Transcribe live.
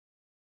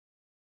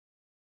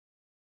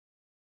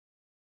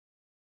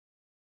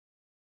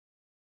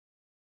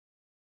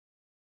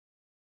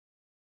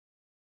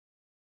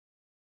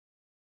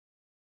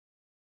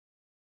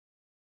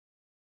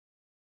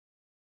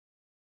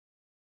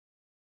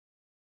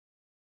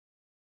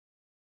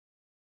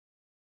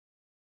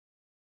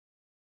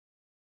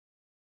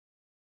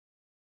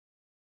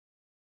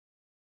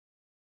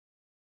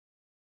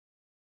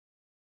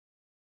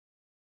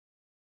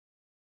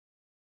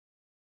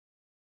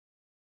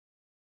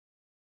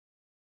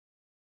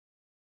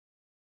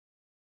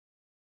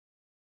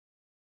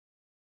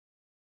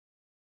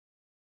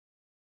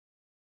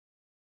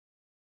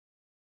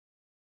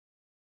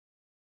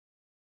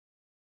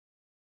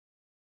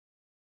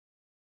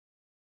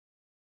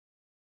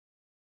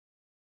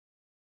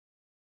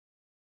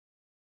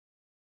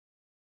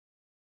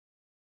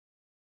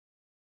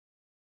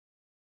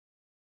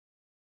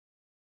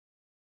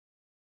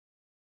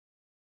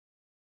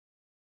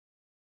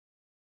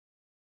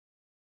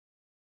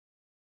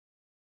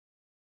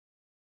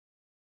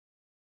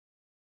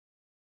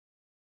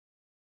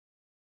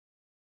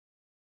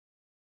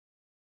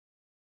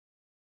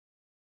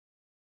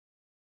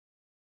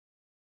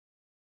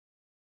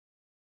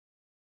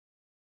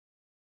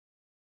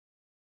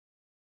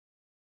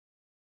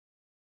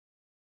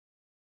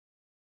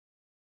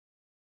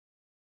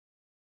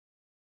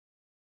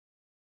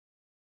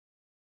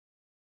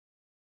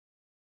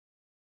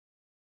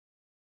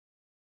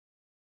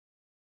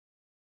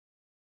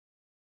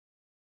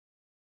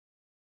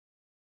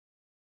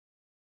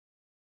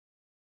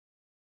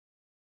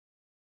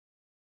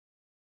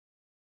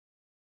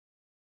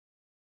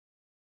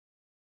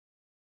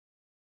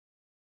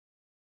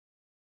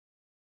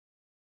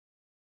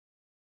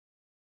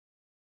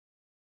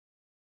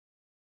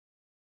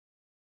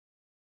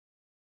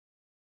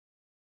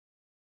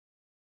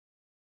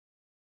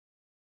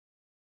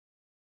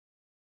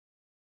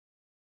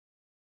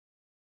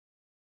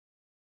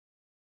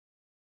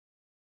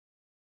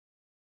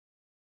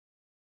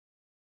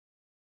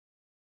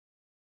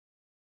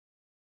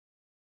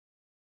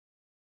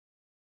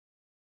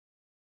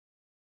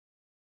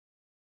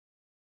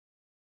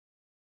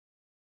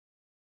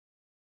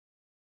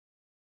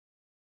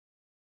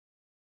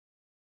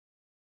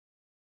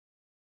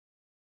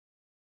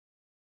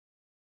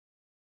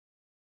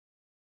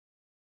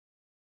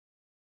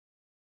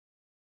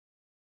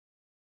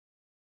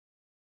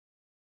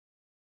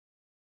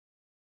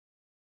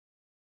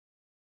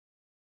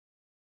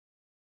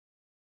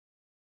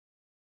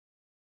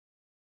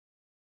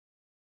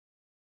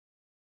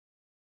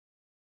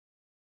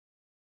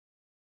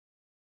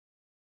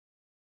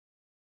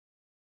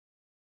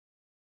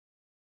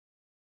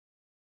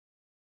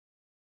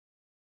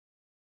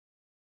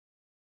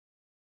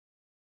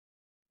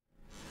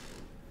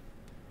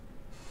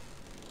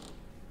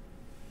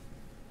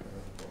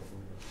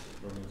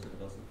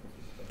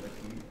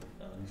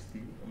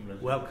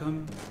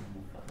Welcome.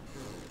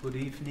 Good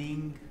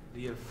evening,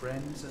 dear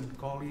friends and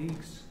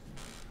colleagues.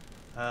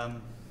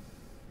 To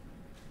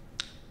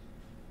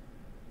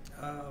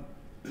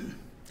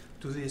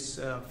this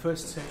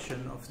first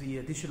session of the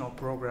additional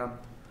program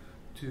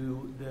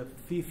to the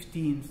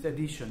 15th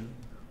edition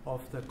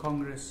of the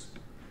Congress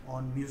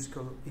on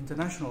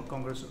International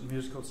Congress on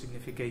Musical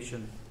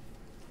Signification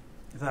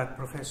that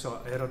Professor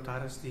Raül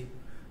Garrigasait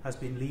has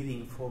been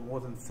leading for more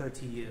than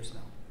 30 years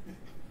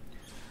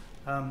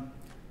now.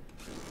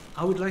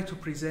 I would like to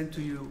present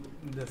to you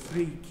the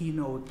 3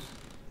 keynote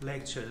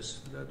lectures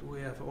that we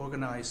have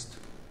organized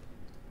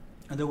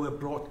and that we're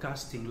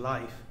broadcasting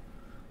live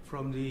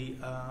from the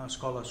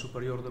Escola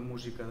Superior de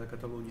Música de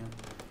Catalonia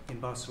in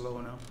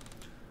Barcelona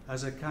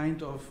as a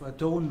kind of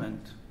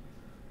atonement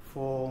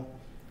for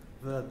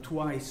the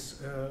twice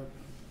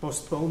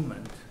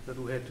postponement that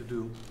we had to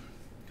do.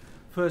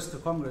 First, the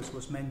Congress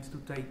was meant to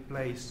take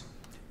place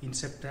in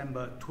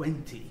September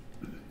 20.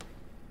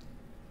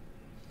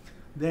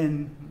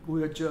 Then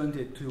we adjourned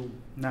it to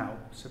now,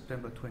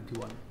 September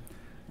 21.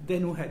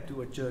 Then we had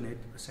to adjourn it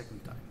a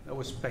second time. That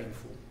was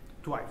painful,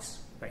 twice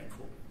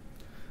painful.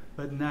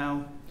 But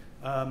now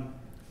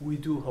we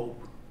do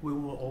hope we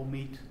will all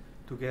meet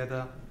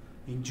together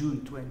in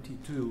June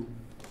 22,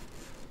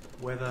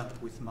 whether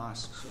with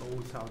masks or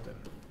without them.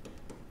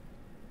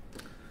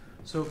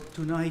 So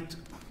tonight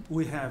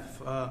we have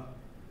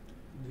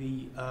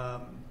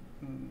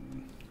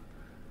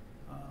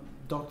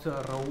Dr.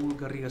 Raül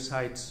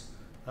Garrigasait's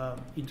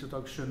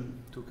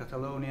introduction to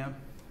Catalonia.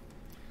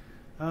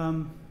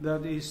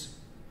 That is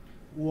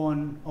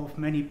one of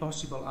many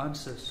possible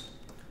answers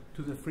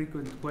to the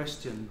frequent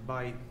question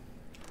by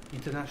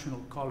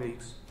international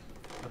colleagues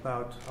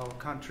about our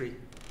country,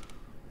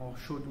 or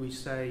should we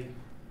say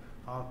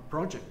our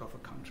project of a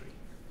country.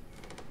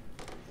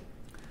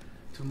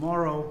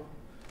 Tomorrow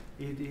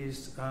it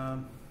is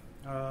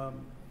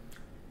Joan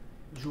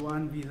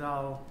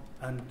Vidal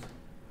and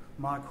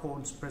Mark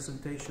Horn's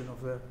presentation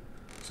of the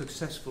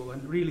successful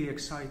and really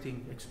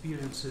exciting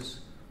experiences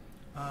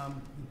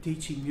in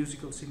teaching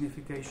musical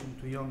signification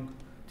to young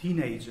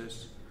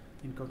teenagers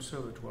in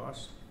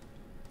conservatoires.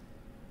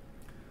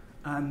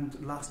 And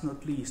last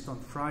not least,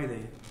 on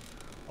Friday,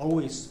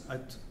 always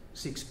at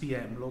 6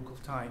 p.m. local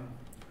time,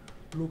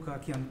 Luca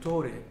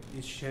Chiantore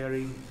is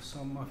sharing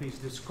some of his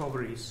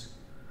discoveries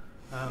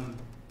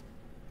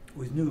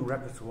with new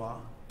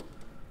repertoire.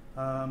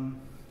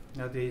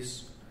 That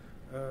is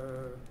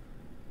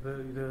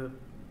the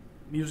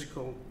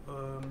musical,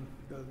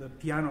 the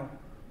piano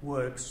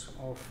works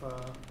of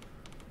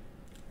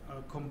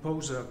a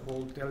composer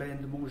called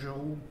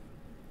hellenist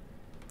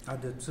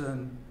at the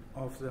turn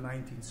of the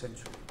 19th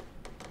century.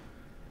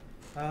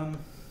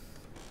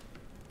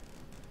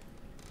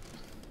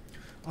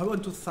 I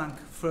want to thank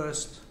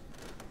first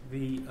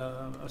the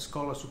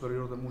Escola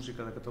Superior de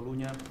Música de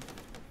Catalunya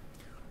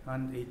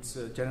and its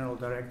General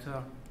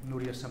Director,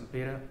 Núria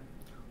Sampere,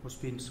 who's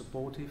been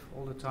supportive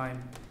all the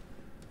time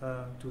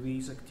to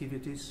these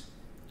activities.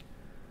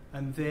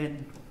 And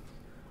then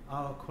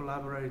our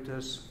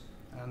collaborators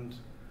and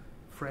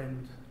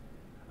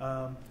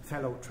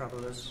fellow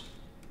travelers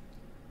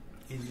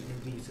in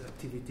these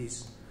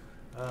activities,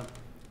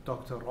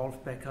 Dr.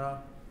 Rolf Becker,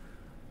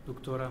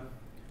 Dr.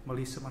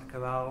 Melissa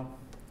Mercadal,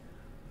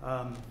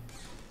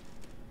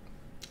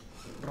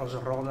 Rosa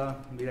Roda,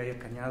 Mireia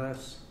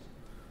Cañadas,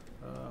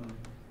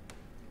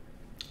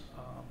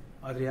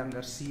 Adrián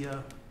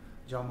Garcia,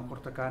 Jaume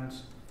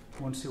Cortacans,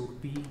 Montse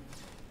Urpí.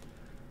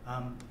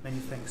 Many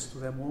thanks to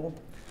them all.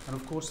 And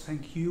of course,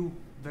 thank you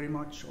very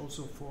much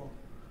also for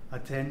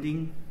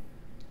attending,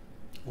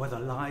 whether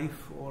live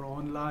or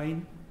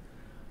online.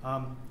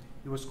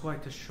 It was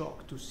quite a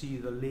shock to see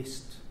the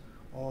list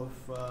of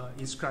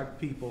inscribed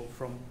people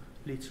from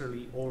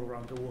literally all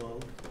around the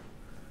world.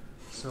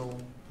 So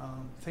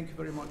thank you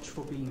very much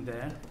for being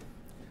there.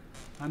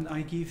 And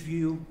I give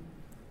you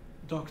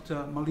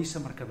Dr. Melissa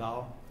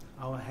Mercadal,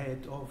 our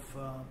head of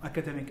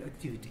academic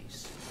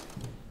activities.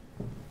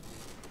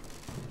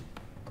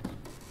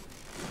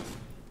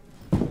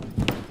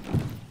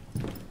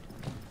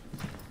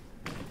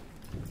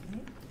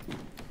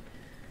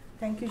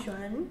 Thank you,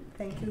 Joan.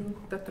 Thank you,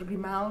 Dr.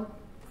 Grimal,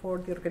 for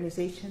the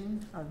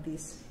organization of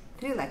these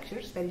 3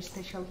 lectures, very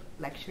special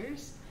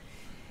lectures.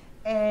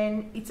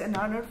 And it's an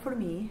honor for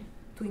me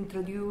to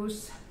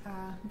introduce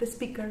the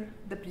speaker,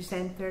 the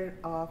presenter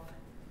of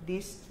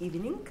this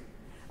evening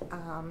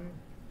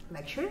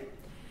lecture,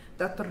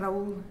 Dr.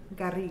 Raül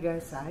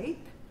Garrigasait,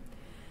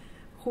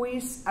 who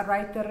is a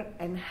writer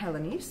and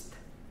hellenist.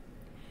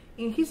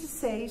 In his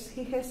essays,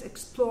 he has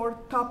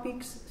explored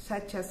topics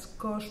such as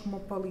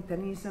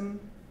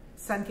cosmopolitanism,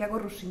 Santiago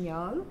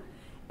Rossinyol,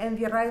 and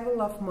the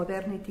arrival of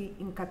modernity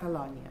in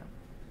Catalonia,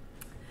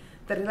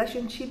 the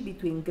relationship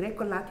between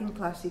Greco-Latin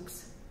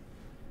classics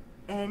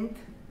and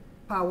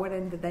power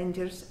and the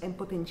dangers and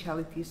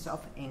potentialities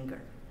of anger.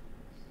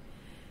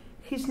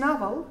 His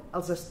novel,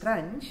 Els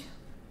Estranys,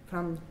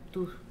 from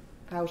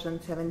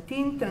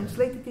 2017,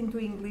 translated into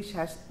English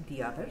as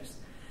The Others,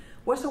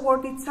 was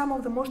awarded some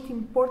of the most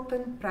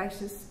important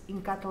prizes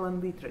in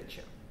Catalan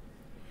literature.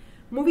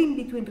 Moving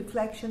between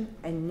reflection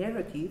and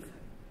narrative,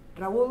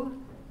 Raül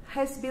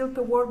has built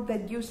a work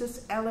that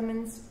uses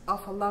elements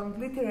of a long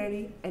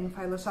literary and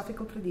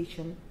philosophical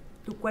tradition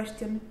to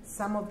question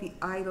some of the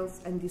idols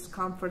and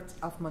discomforts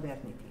of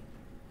modernity.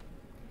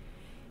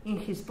 In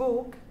his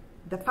book,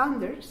 The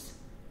Founders,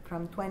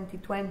 from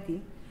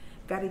 2020,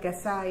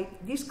 Garrigasait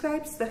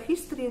describes the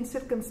history and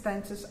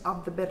circumstances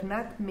of the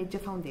Bernat Metge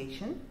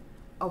Foundation,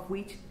 of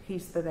which he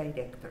is the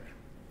director.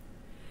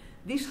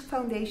 This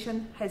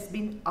foundation has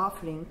been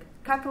offering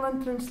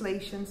Catalan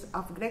translations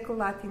of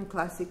Greco-Latin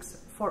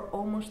classics for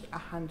almost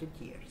 100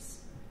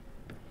 years.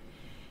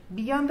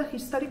 Beyond the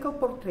historical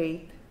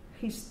portrait,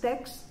 his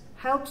text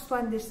helps to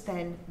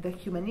understand the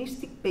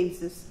humanistic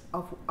basis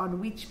on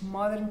which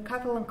modern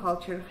Catalan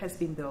culture has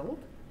been built,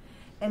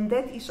 and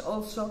that is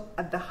also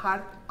at the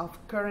heart of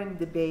current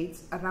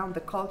debates around the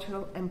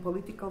cultural and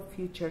political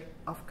future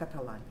of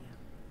Catalonia.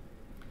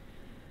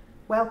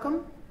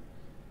 Welcome.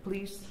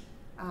 Please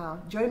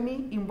join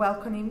me in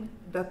welcoming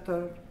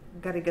Dr.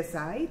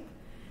 Garrigasait.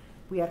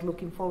 We are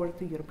looking forward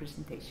to your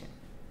presentation.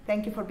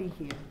 Thank you for being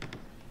here.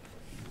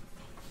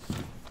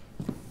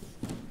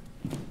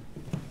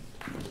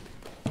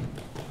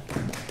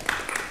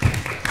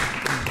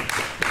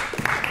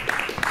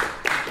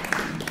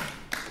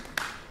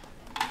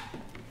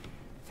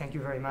 Thank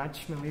you very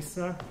much,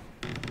 Melissa.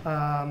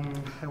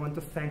 I want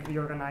to thank the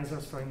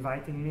organizers for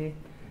inviting me,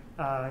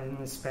 and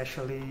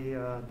especially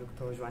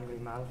Dr. Joan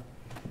Grimal.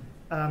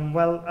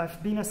 Well,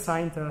 I've been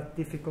assigned a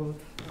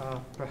difficult,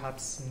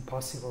 perhaps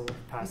impossible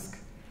task.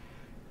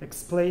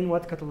 Explain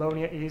what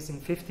Catalonia is in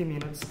 50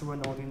 minutes to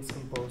an audience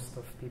composed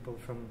of people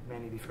from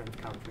many different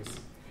countries.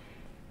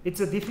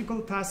 It's a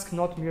difficult task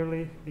not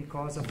merely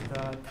because of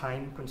the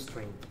time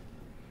constraint.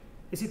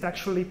 Is it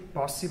actually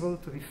possible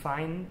to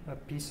define a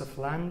piece of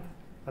land,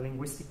 a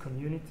linguistic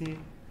community,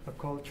 a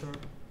culture,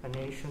 a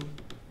nation?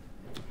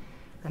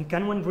 And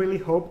can one really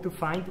hope to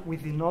find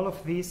within all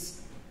of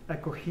this a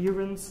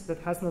coherence that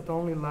has not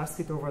only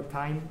lasted over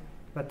time,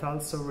 but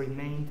also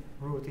remained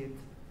rooted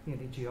in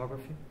the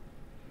geography?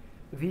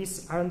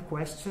 These aren't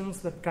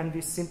questions that can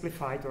be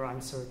simplified or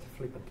answered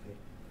flippantly.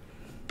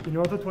 In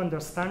order to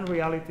understand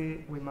reality,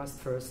 we must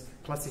first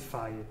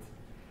classify it.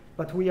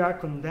 But we are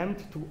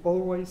condemned to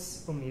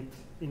always omit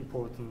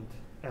important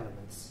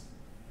elements.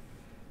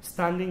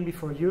 Standing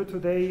before you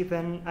today,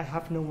 then, I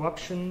have no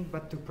option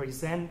but to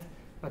present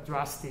a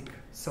drastic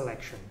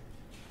selection.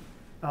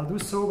 I'll do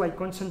so by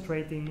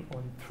concentrating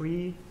on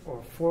 3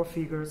 or 4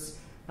 figures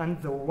and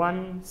the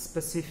one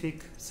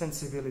specific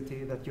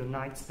sensibility that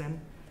unites them,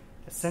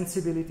 a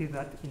sensibility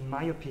that, in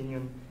my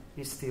opinion,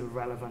 is still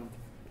relevant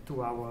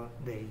to our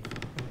day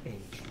and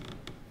age.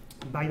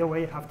 By the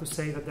way, I have to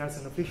say that there's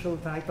an official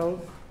title,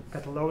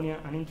 Catalonia,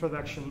 an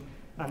introduction,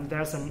 and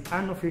there's an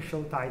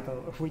unofficial title,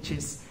 which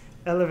is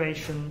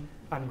Elevation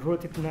and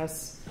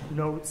Rootedness,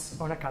 Notes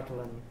on a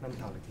Catalan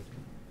Mentality.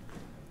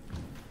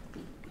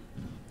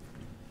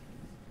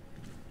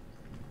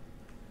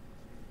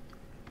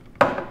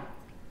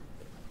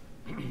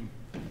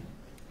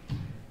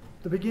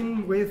 To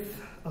begin with,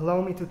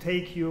 allow me to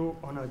take you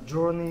on a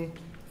journey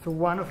through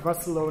one of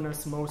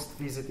Barcelona's most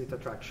visited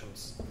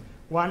attractions,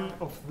 one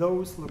of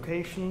those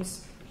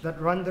locations that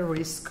run the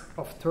risk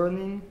of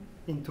turning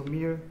into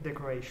mere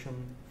decoration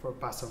for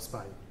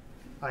passers-by.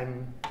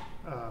 I'm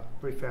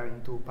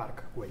referring to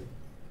Parc Güell.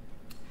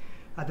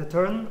 At the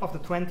turn of the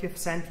 20th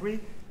century,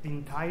 the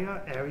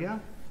entire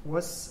area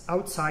was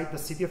outside the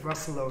city of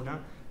Barcelona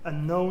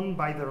and known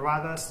by the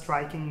rather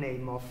striking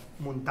name of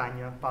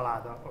Muntanya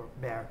Pelada, or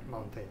Bare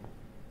Mountain.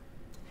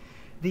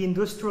 The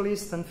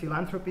industrialist and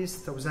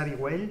philanthropist Eusebi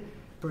Güell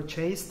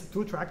purchased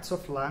 2 tracts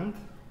of land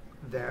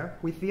there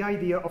with the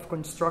idea of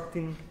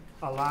constructing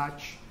a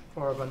large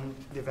urban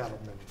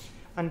development,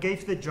 and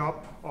gave the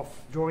job of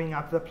drawing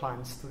up the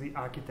plans to the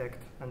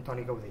architect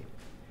Antoni Gaudí.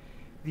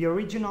 The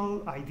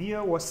original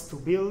idea was to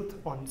build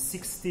on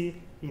 60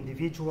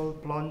 individual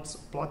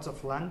plots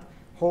of land,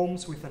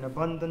 homes with an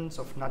abundance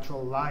of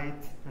natural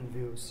light and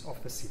views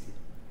of the city.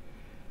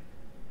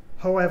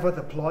 However,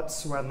 the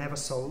plots were never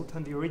sold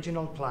and the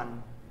original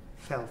plan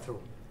fell through.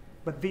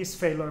 But this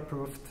failure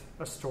proved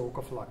a stroke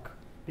of luck,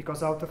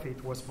 because out of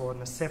it was born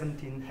a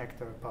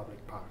 17-hectare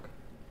public park.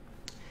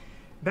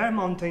 Bare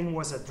Mountain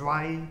was a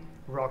dry,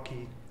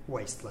 rocky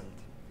wasteland.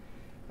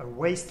 A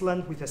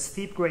wasteland with a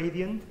steep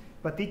gradient,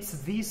 but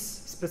it's these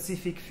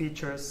specific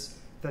features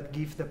that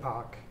give the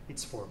park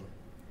its form.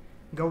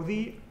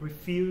 Gaudí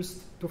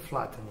refused to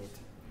flatten it.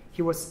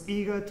 He was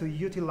eager to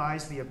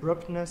utilize the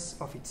abruptness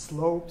of its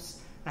slopes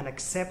and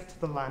accept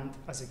the land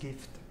as a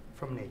gift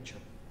from nature.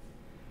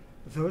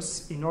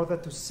 Thus, in order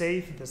to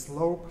save the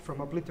slope from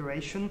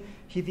obliteration,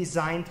 he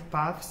designed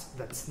paths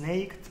that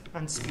snaked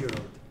and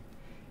spiraled.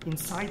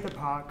 Inside the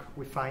park,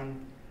 we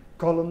find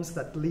columns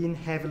that lean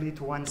heavily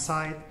to one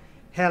side,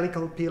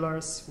 helical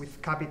pillars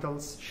with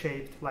capitals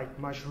shaped like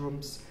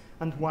mushrooms,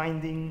 and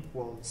winding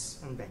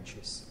walls and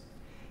benches.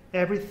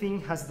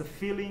 Everything has the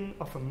feeling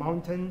of a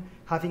mountain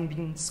having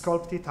been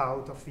sculpted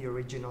out of the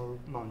original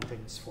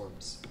mountain's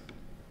forms.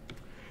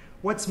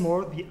 What's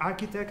more, the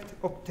architect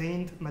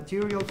obtained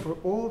material for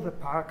all the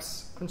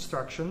park's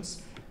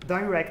constructions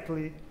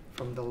directly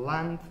from the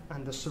land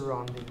and the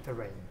surrounding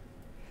terrain.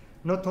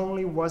 Not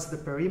only was the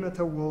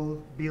perimeter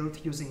wall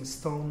built using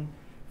stone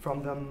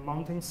from the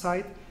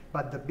mountainside,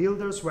 but the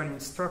builders were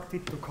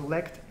instructed to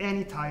collect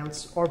any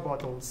tiles or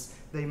bottles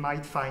they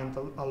might find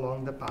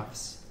along the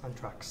paths and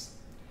tracks.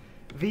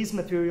 These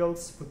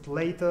materials would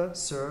later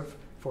serve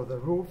for the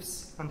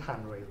roofs and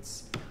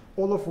handrails,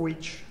 all of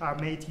which are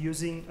made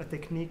using a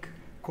technique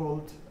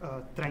called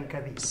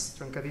trencadís.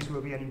 Trencadís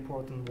will be an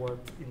important word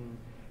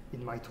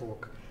in my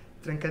talk.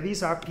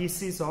 Trencadís are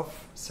pieces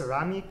of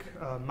ceramic,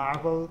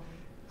 marble,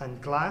 and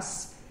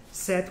glass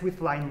set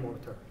with lime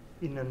mortar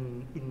in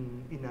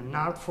an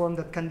art form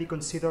that can be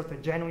considered a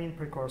genuine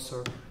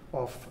precursor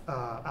of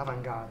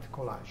avant-garde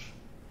collage.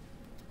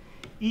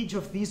 Each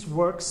of these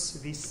works,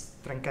 these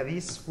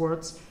trencadís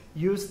works,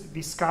 used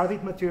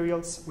discarded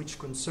materials which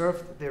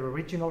conserved their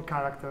original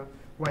character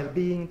while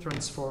being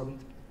transformed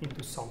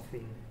into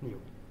something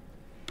new.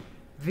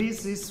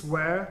 This is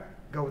where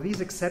Gaudí's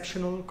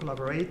exceptional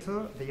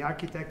collaborator, the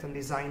architect and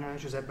designer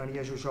Josep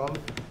Maria Jujol,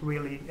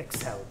 really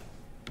excelled,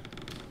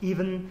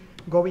 even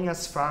going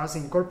as far as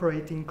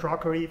incorporating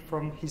crockery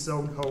from his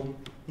own home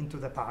into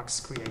the park's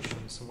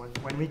creations.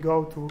 When we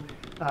go to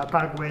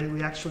Park Güell,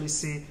 we actually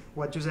see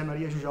what Josep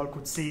Maria Jujol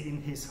could see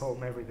in his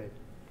home every day.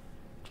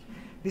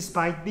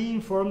 Despite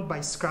being formed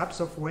by scraps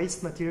of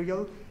waste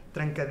material,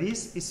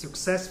 trencadís is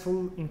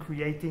successful in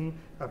creating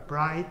a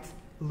bright,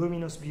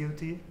 luminous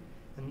beauty,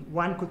 and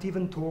one could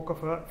even talk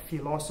of a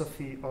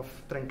philosophy of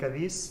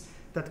trencadís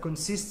that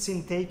consists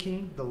in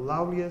taking the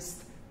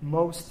loveliest,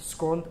 most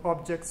scorned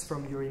objects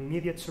from your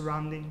immediate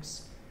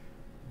surroundings,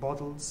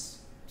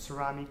 bottles,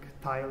 ceramic,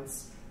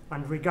 tiles,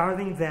 and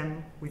regarding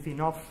them with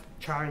enough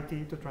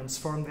charity to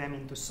transform them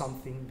into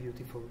something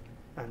beautiful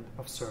and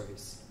of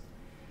service.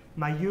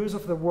 My use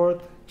of the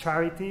word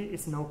charity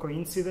is no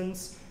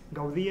coincidence.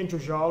 Gaudí and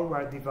Jujol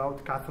were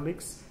devout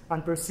Catholics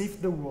and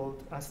perceived the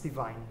world as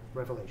divine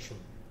revelation.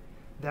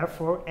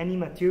 Therefore, any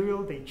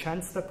material they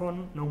chanced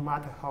upon, no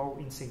matter how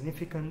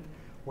insignificant,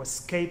 was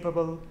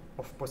capable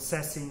of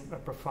possessing a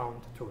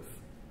profound truth.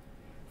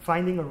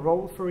 Finding a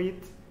role for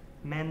it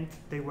meant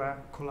they were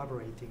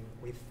collaborating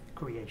with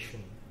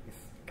creation, with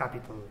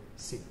capital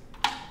C.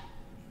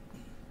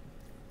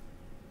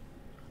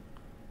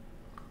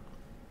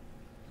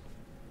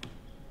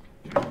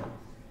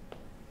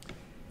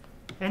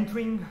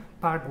 Entering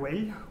Park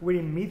Güell, we're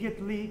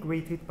immediately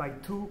greeted by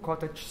two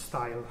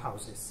cottage-style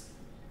houses.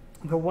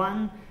 The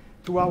one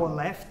to our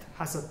left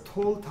has a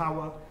tall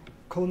tower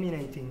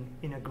culminating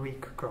in a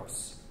Greek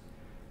cross,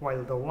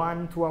 while the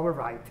one to our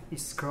right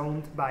is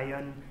crowned by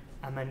an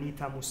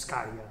Amanita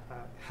muscaria,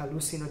 a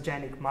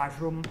hallucinogenic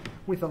mushroom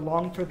with a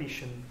long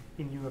tradition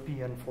in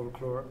European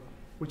folklore,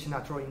 which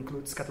naturally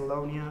includes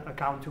Catalonia, a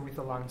country with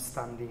a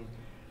long-standing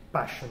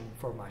passion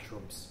for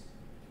mushrooms.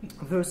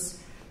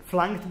 Thus,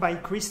 flanked by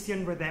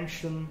Christian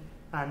redemption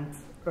and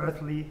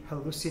earthly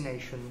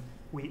hallucination,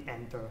 we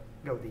enter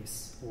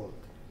Gaudí's world.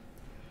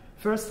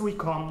 First, we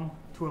come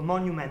to a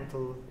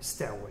monumental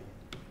stairway,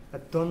 a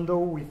tondo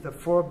with the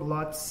 4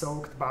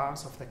 blood-soaked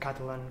bars of the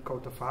Catalan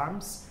coat of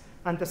arms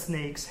and a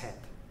snake's head.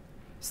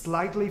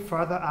 Slightly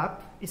further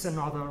up is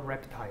another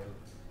reptile,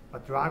 a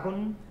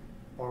dragon,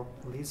 or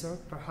lizard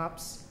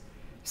perhaps,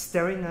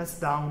 staring us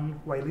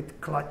down while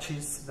it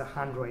clutches the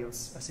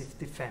handrails as if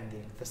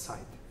defending the site.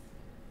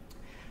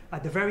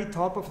 At the very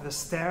top of the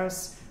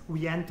stairs,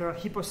 we enter a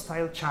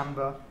hypostyle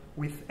chamber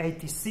with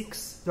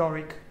 86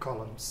 Doric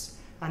columns,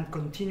 and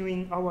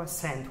continuing our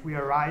ascent, we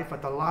arrive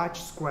at a large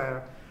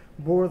square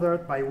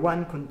bordered by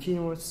one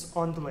continuous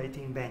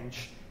undulating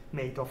bench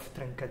made of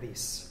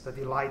trencadís, the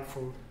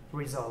delightful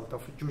result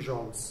of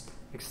Jujol's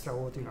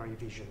extraordinary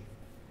vision.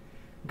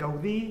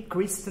 Gaudí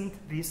christened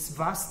this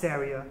vast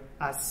area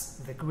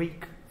as the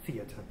Greek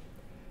theatre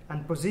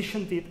and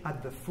positioned it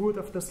at the foot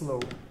of the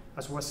slope,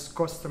 as was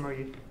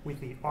customary with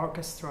the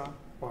orchestra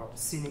or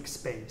scenic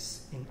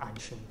space in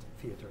ancient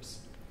theatres.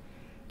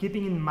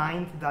 Keeping in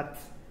mind that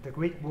the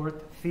Greek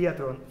word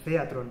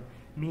theatron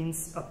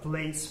means a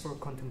place for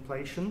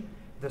contemplation,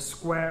 the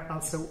square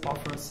also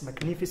offers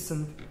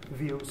magnificent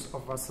views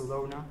of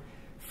Barcelona,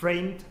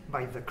 framed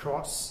by the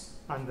cross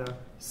and the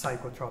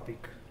psychotropic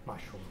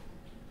mushroom.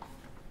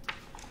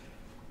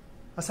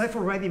 As I've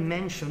already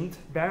mentioned,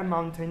 Bear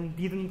Mountain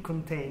didn't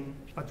contain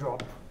a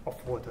drop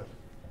of water.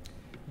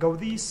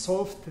 Gaudí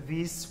solved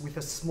this with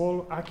a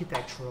small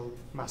architectural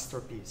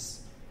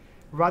masterpiece.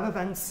 Rather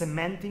than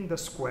cementing the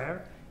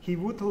square, he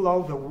would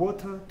allow the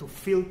water to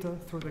filter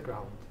through the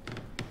ground.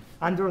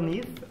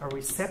 Underneath, a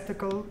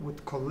receptacle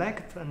would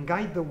collect and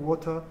guide the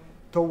water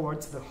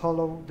towards the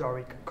hollow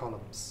Doric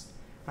columns,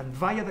 and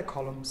via the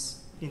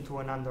columns into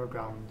an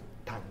underground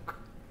tank.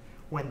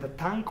 When the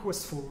tank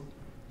was full,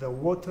 the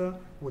water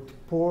would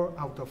pour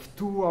out of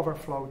 2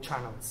 overflow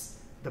channels,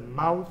 the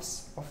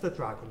mouths of the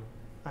dragon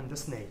and the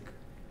snake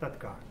that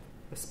guard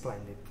the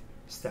splendid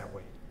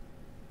stairway.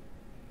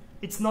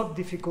 It's not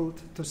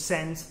difficult to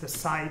sense the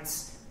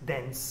site's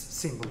dense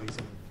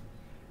symbolism.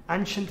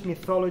 Ancient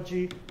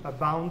mythology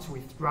abounds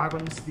with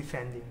dragons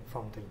defending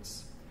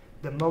fountains,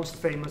 the most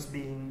famous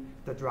being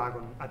the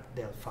dragon at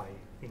Delphi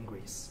in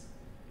Greece.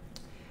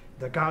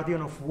 The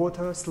guardian of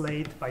water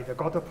slayed by the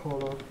god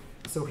Apollo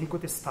so he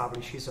could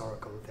establish his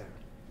oracle there.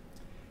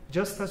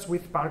 Just as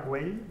with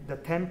Parguel, the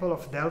temple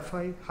of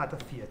Delphi had a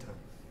theatre,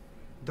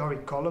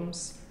 Doric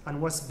columns,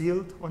 and was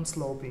built on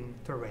sloping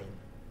terrain,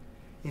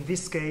 in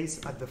this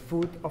case at the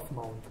foot of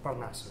Mount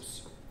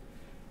Parnassus.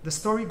 The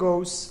story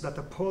goes that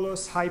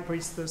Apollo's high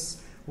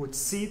priestess would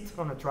sit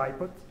on a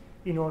tripod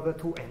in order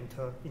to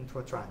enter into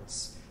a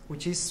trance,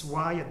 which is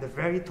why at the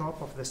very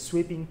top of the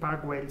sweeping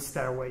Parguel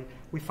stairway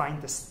we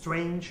find a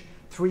strange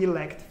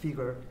three-legged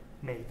figure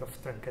made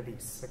of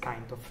trencadis, a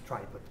kind of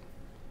tripod.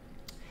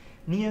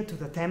 Near to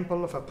the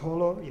temple of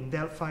Apollo in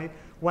Delphi,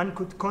 one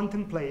could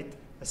contemplate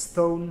a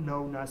stone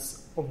known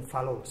as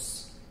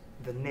omphalos,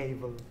 the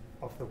navel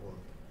of the world.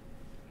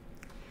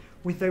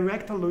 With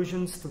direct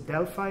allusions to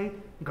Delphi,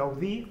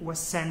 Gaudí was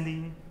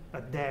sending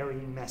a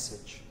daring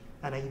message,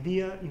 an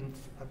idea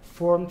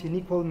formed in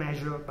equal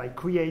measure by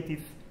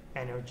creative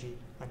energy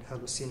and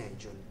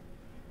hallucination.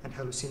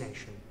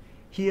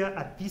 Here,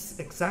 at this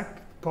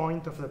exact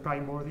point of the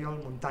primordial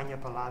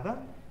Montaña Palada,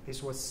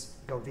 this was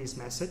Gaudí's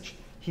message,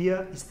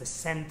 here is the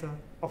center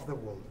of the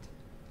world,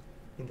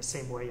 in the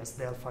same way as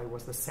Delphi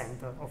was the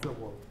center of the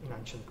world in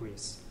ancient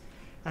Greece.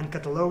 And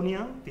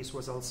Catalonia, this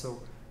was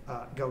also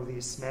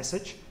Gaudí's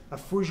message, a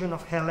fusion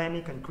of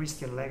Hellenic and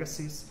Christian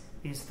legacies,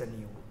 is the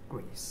new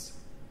Greece.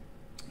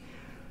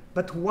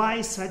 But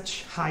why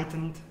such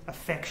heightened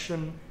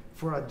affection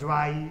for a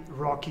dry,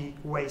 rocky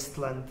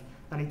wasteland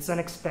and its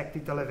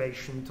unexpected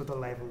elevation to the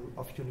level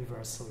of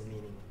universal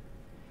meaning?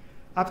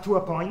 Up to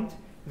a point,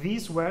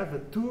 these were the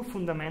two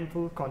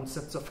fundamental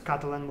concepts of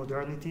Catalan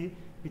modernity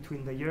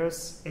between the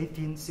years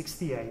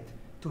 1868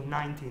 to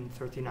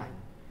 1939.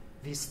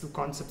 These two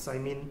concepts, I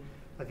mean,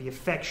 the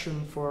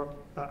affection for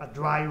a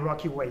dry,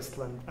 rocky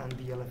wasteland and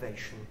the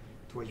elevation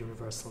to a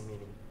universal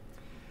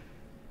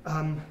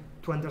meaning.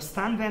 To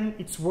understand them,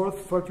 it's worth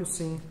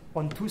focusing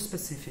on two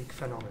specific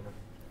phenomena: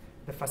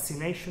 the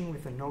fascination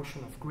with the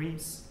notion of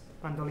Greece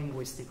and the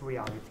linguistic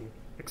reality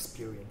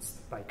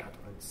experienced by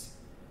Catalans.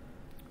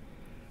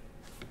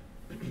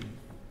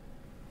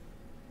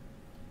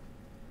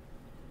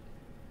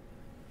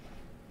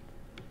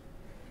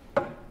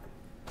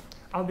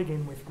 I'll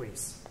begin with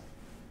Greece.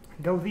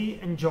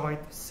 Gaudí enjoyed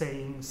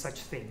saying such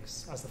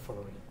things as the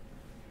following: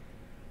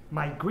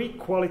 "My Greek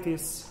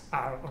qualities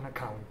are on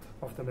account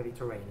of the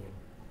Mediterranean,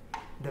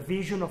 the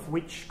vision of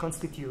which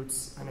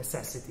constitutes a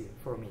necessity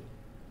for me.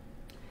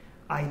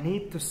 I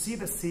need to see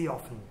the sea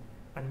often,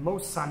 and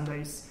most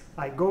Sundays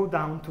I go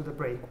down to the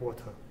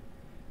breakwater.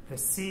 The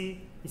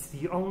sea is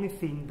the only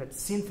thing that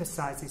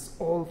synthesizes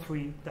all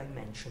three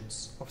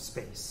dimensions of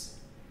space.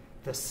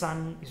 The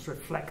sun is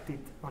reflected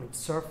on its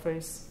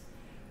surface,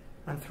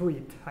 and through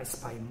it I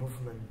spy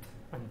movement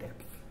and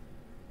depth."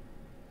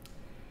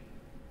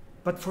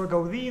 But for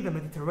Gaudí, the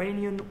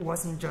Mediterranean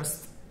wasn't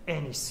just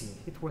any sea,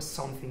 it was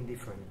something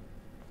different.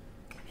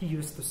 He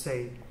used to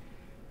say,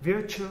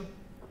 "Virtue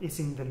is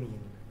in the mean.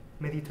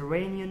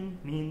 Mediterranean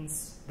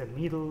means the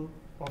middle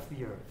of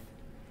the earth.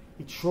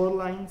 Its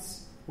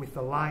shorelines, with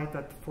the light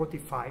at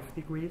 45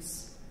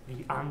 degrees,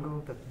 the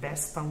angle that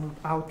best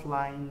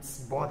outlines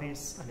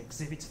bodies and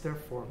exhibits their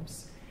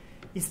forms,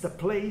 is the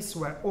place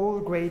where all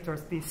great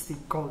artistic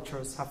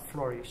cultures have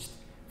flourished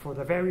for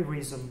the very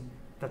reason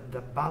that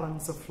the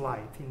balance of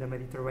light in the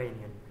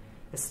Mediterranean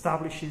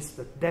establishes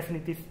the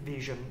definitive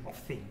vision of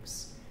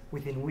things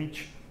within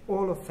which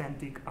all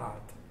authentic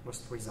art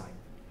must reside.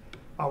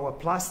 Our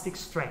plastic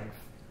strength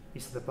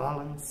is the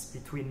balance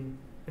between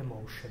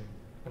emotion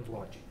and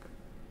logic."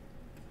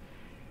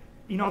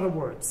 In other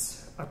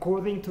words,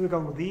 according to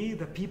Gaudí,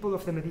 the people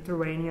of the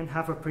Mediterranean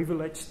have a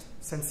privileged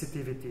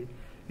sensitivity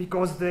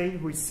because they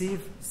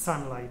receive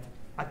sunlight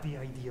at the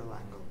ideal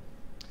angle.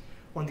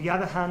 On the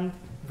other hand,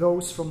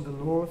 those from the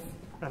north,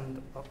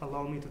 and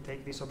allow me to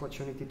take this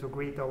opportunity to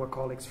greet our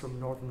colleagues from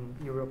Northern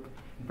Europe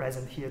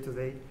present here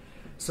today.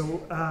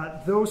 So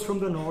those from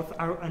the north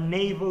are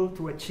unable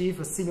to achieve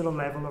a similar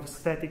level of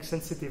aesthetic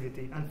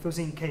sensitivity and thus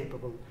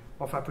incapable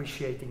of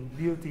appreciating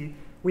beauty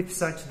with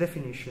such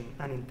definition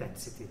and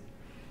intensity.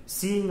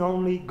 Seeing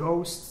only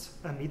ghosts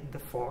amid the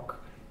fog,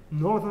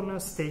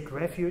 northerners take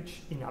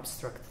refuge in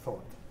abstract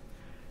thought,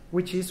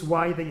 which is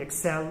why they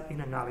excel in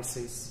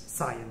analysis,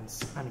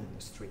 science, and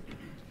industry.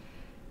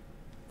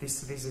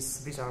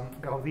 These are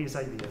Gaudí's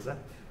ideas.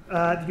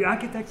 The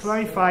architect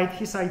clarified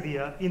his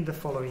idea in the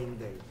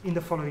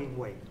following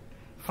way.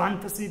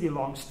 Fantasy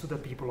belongs to the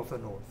people of the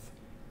north.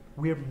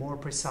 We're more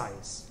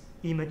precise.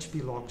 Image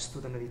belongs to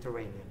the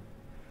Mediterranean.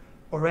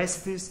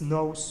 Orestes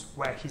knows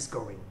where he's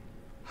going.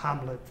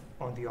 Hamlet,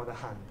 on the other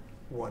hand,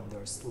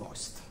 wanders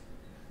lost.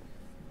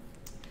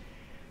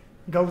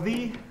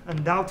 Gaudí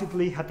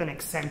undoubtedly had an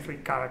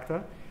eccentric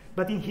character,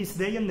 but in his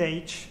day and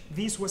age,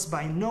 this was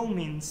by no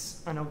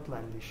means an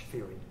outlandish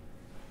theory.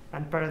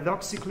 And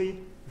paradoxically,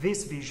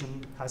 this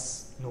vision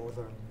has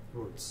northern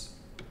roots.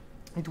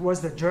 It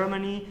was the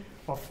Germany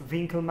of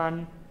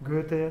Winckelmann,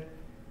 Goethe,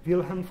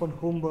 Wilhelm von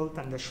Humboldt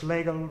and the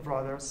Schlegel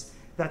brothers,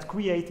 that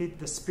created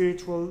the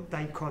spiritual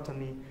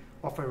dichotomy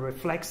of a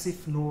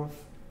reflexive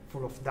north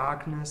full of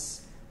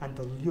darkness and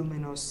a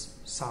luminous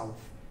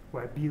south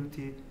where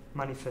beauty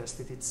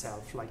manifested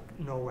itself like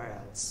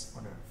nowhere else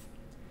on earth.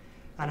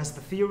 And as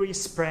the theory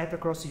spread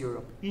across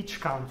Europe, each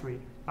country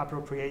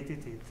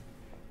appropriated it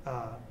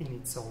in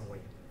its own way.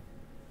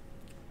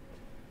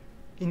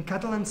 In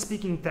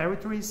Catalan-speaking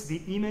territories,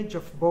 the image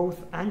of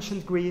both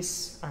ancient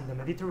Greece and the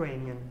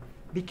Mediterranean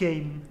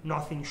became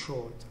nothing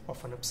short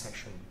of an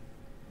obsession.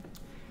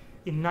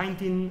 In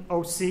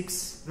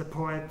 1906, the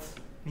poet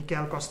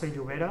Miquel Costa i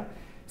Llobera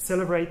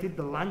celebrated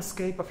the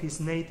landscape of his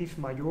native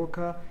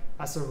Mallorca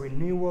as a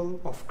renewal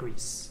of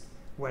Greece,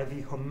 where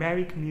the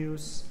Homeric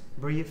muse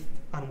breathed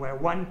and where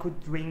one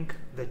could drink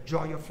the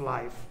joy of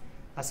life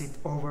as it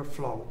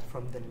overflowed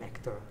from the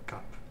nectar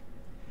cup.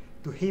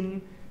 To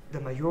him, the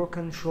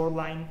Mallorcan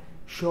shoreline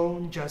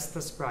shone just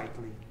as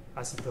brightly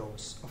as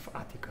those of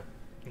Attica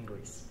in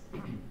Greece.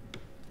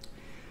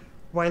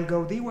 While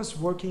Gaudí was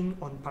working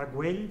on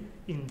Parguell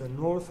in the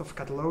north of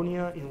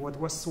Catalonia, in what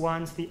was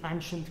once the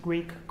ancient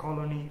Greek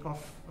colony of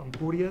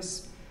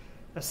Empúries,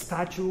 a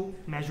statue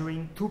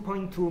measuring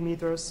 2.2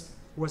 meters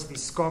was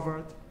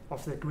discovered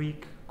of the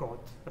Greek god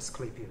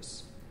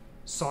Asclepius,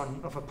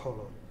 son of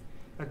Apollo,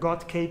 a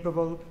god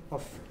capable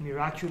of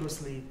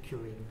miraculously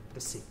curing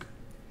the sick.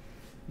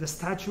 The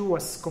statue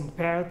was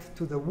compared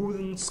to the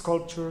wooden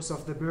sculptures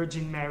of the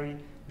Virgin Mary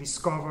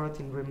discovered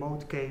in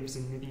remote caves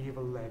in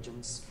medieval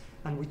legends,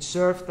 and which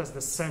served as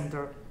the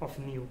center of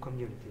new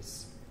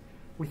communities.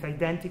 With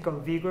identical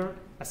vigor,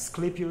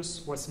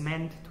 Asclepius was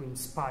meant to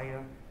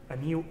inspire a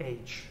new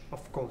age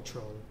of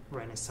cultural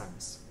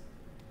renaissance.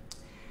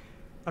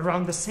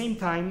 Around the same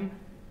time,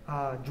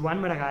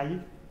 Joan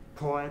Maragall,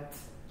 poet,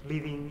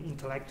 leading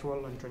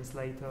intellectual and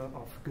translator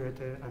of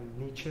Goethe and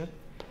Nietzsche,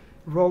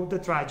 wrote the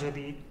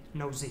tragedy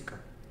Nausicaa,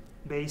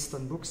 based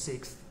on Book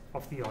 6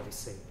 of the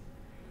Odyssey.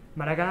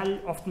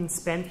 Maragall often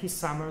spent his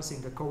summers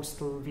in the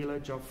coastal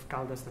village of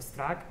Caldes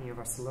d'Estrac, near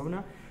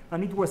Barcelona,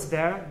 and it was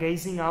there,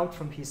 gazing out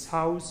from his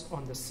house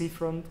on the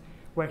seafront,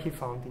 where he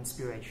found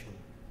inspiration.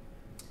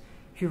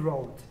 He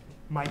wrote,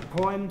 "My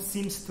poem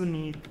seems to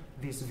need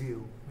this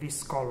view,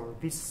 this color,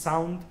 this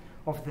sound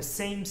of the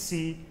same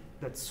sea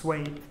that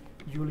swayed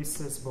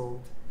Ulysses'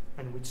 boat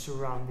and which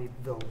surrounded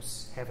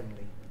those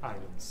heavenly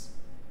islands."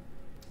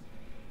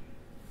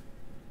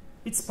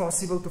 It's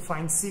possible to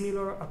find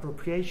similar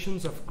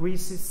appropriations of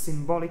Greece's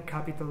symbolic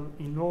capital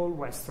in all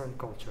Western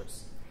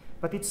cultures,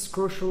 but it's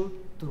crucial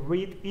to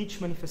read each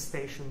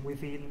manifestation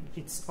within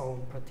its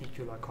own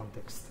particular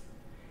context.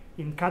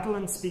 In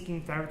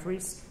Catalan-speaking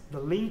territories, the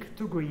link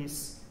to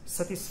Greece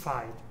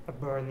satisfied a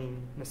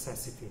burning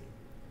necessity.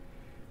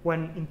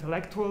 When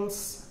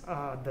intellectuals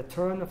at the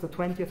turn of the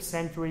 20th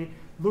century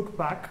looked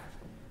back,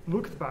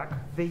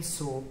 they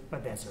saw a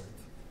desert.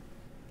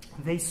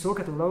 They saw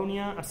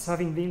Catalonia as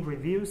having been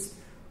reduced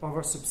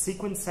over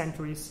subsequent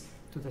centuries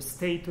to the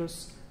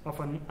status of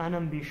an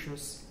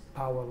unambitious,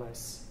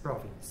 powerless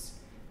province,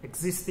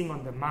 existing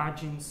on the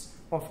margins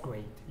of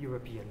great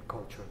European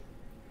culture.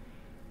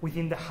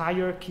 Within the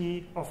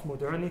hierarchy of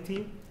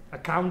modernity, a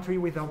country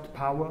without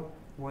power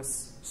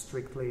was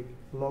strictly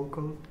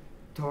local,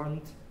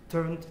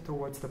 turned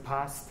towards the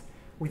past,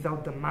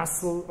 without the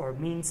muscle or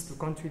means to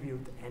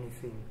contribute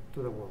anything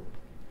to the world.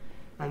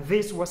 And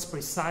this was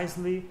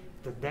precisely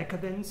the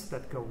decadence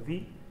that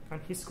Gaudí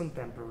and his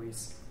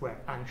contemporaries were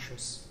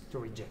anxious to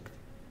reject.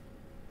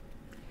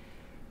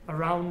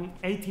 Around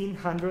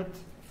 1800,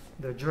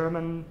 the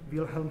German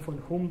Wilhelm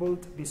von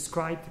Humboldt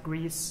described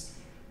Greece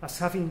as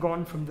having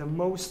gone from the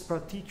most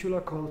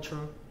particular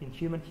culture in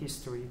human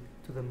history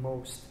to the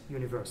most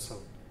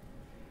universal.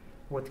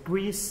 What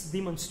Greece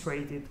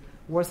demonstrated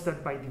was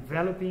that by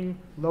developing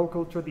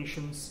local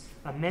traditions,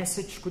 a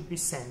message could be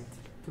sent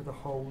to the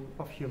whole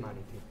of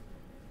humanity.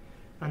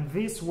 And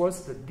this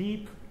was the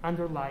deep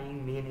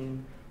underlying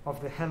meaning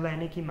of the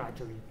Hellenic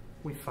imagery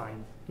we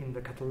find in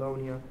the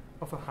Catalonia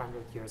of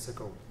 100 years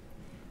ago.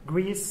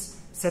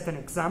 Greece set an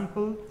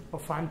example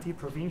of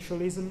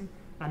anti-provincialism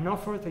and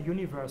offered a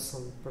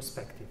universal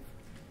perspective,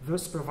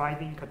 thus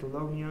providing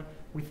Catalonia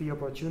with the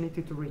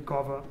opportunity to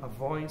recover a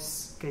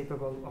voice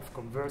capable of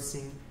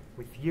conversing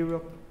with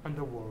Europe and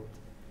the world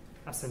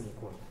as an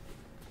equal.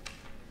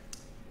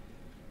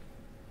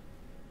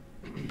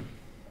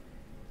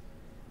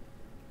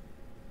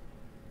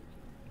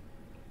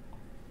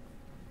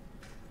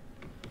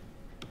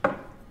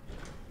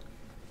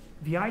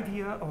 The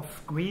idea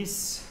of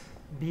Greece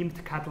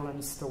beamed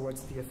Catalans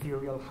towards the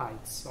ethereal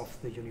heights of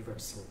the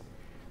universal,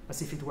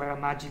 as if it were a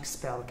magic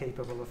spell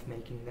capable of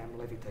making them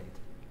levitate.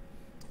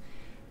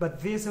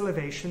 But this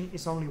elevation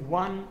is only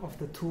one of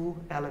the two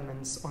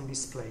elements on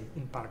display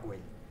in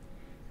Parguell.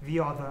 The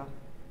other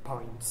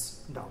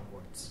points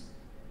downwards.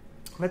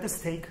 Let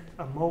us take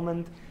a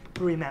moment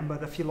to remember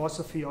the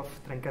philosophy of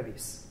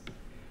Trencadís.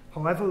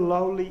 However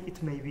lowly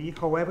it may be,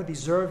 however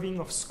deserving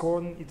of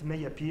scorn it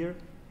may appear,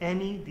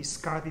 any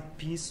discarded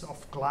piece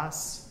of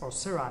glass or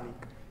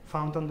ceramic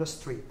found on the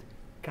street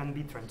can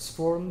be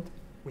transformed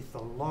with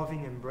the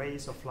loving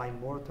embrace of lime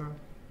mortar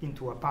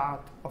into a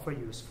part of a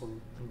useful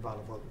and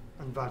valuable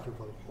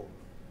whole.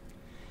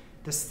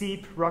 The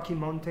steep, rocky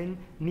mountain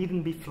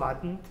needn't be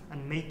flattened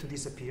and made to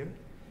disappear,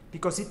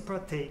 because it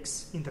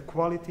partakes in the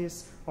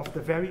qualities of the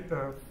very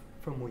earth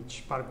from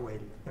which Parguell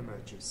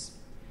emerges.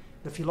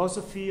 The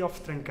philosophy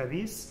of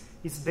Trencadís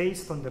is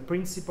based on the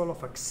principle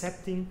of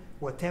accepting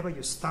whatever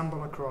you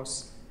stumble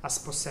across as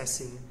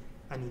possessing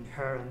an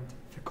inherent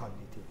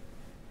fecundity.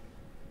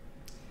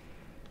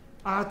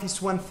 Art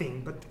is one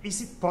thing, but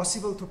is it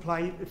possible to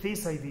apply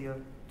this idea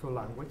to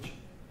language?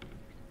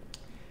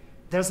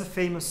 There's a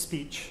famous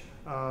speech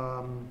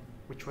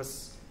which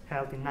was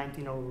held in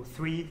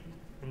 1903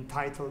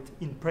 entitled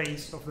In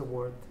Praise of the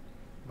Word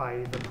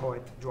by the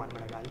poet Joan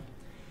Maragall.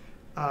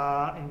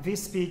 In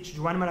this speech,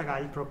 Joan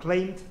Maragall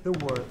proclaimed the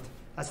word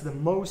as the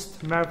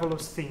most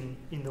marvelous thing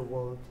in the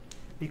world,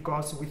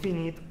 because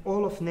within it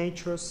all of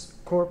nature's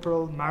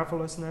corporal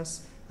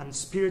marvelousness and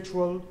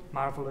spiritual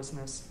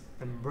marvelousness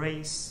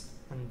embrace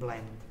and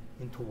blend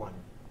into one.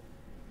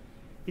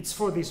 It's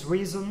for this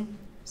reason,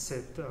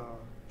 said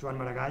Joan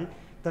Maragall,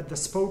 that the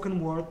spoken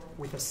word,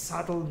 with a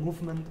subtle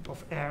movement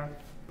of air,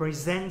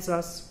 presents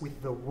us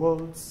with the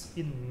world's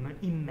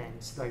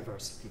immense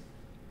diversity.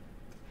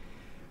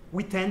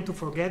 We tend to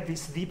forget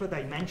this deeper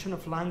dimension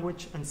of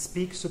language and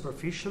speak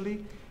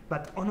superficially,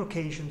 but on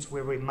occasions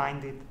we're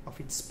reminded of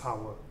its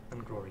power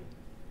and glory.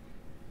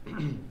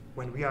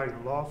 When we are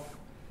in love,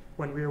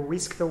 when we are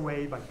whisked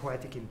away by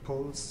poetic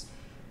impulse,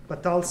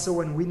 but also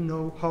when we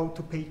know how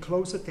to pay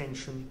close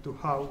attention to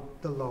how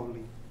the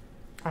lowly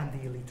and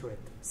the illiterate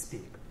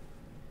speak.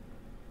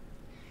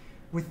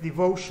 With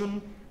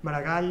devotion,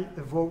 Maragall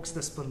evokes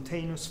the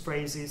spontaneous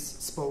phrases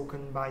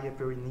spoken by a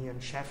Pyrenean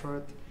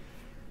shepherd,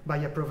 by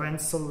a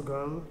Provençal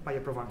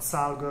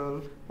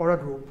girl, or a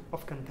group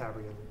of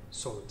Cantabrian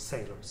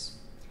sailors.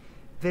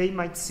 They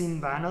might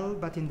seem banal,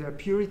 but in their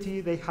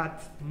purity they had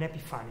an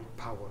epiphanic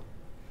power.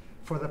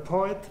 For the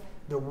poet,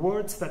 the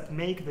words that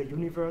make the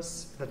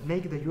universe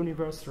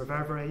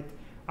reverberate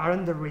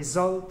aren't the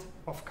result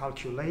of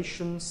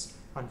calculations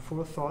and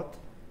forethought,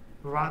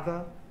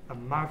 rather a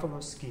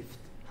marvelous gift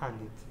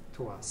handed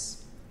to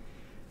us.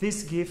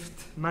 This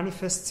gift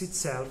manifests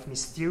itself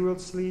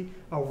mysteriously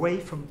away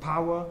from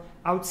power,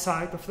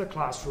 outside of the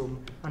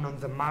classroom, and on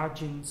the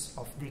margins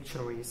of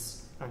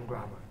dictionaries and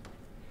grammar.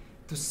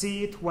 To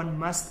see it, one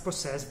must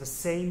possess the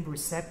same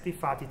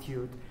receptive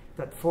attitude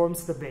that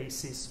forms the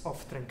basis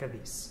of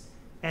Trencadís.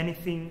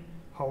 Anything,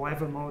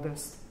 however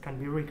modest, can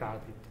be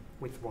regarded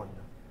with wonder.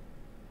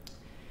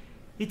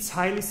 It's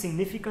highly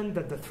significant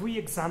that the three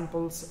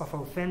examples of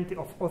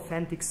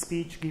authentic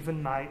speech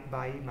given by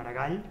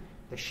Maragall,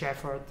 the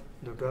shepherd,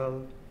 the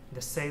girl,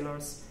 the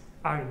sailors,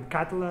 are in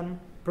Catalan,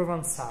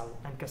 Provençal,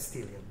 and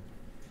Castilian.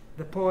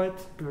 The poet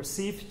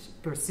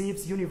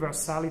perceives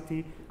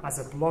universality as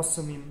a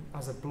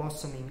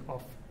blossoming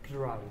of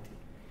plurality,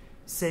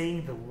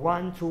 saying the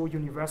one true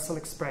universal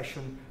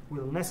expression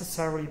will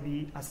necessarily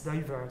be as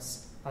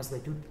diverse as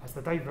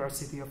the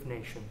diversity of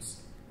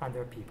nations and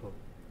their people.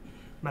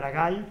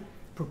 Maragall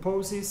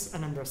proposes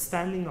an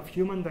understanding of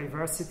human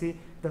diversity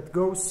that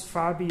goes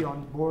far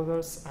beyond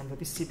borders and the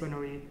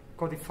disciplinary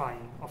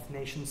codifying of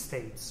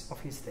nation-states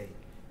of his day,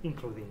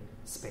 including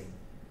Spain.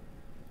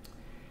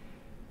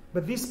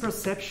 But this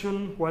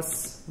perception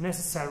was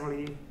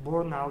necessarily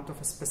born out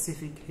of a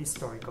specific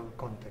historical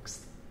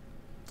context.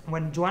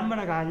 When Joan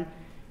Maragall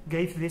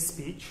gave this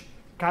speech,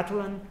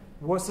 Catalan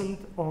wasn't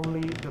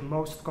only the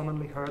most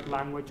commonly heard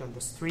language on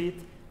the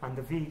street and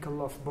the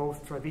vehicle of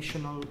both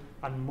traditional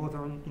and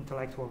modern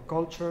intellectual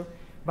culture,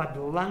 but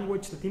the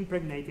language that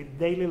impregnated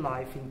daily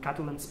life in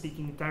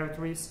Catalan-speaking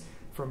territories,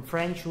 from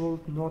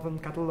French-ruled northern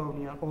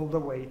Catalonia all the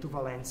way to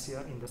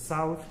Valencia in the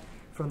south,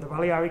 from the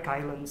Balearic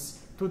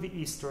Islands to the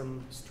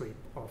eastern strip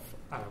of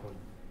Aragon.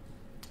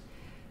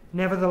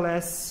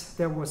 Nevertheless,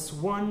 there was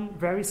one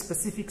very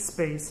specific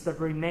space that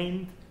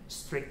remained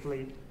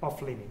strictly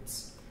off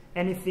limits.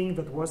 Anything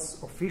that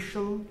was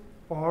official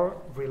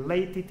or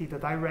related either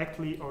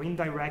directly or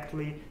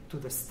indirectly to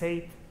the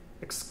state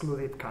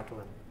excluded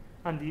Catalan,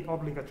 and the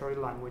obligatory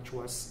language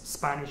was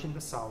Spanish in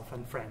the south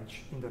and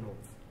French in the north.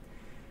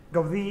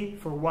 Gaudí,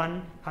 for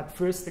one, had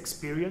first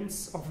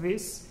experience of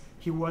this.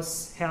 He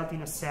was held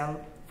in a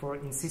cell for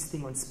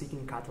insisting on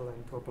speaking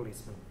Catalan to a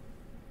policeman.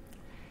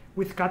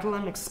 With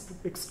Catalan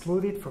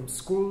excluded from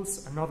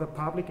schools and other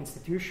public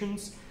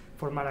institutions,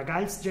 for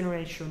Maragall's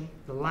generation,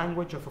 the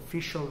language of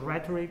official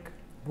rhetoric,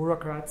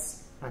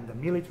 bureaucrats, and the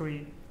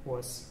military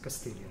was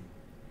Castilian.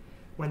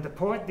 When the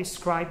poet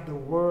described the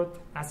word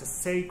as a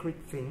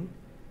sacred thing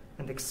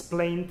and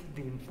explained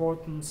the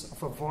importance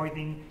of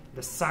avoiding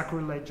the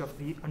sacrilege of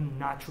the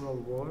unnatural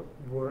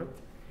word,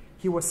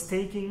 he was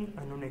taking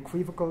an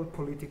unequivocal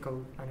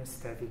political and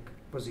aesthetic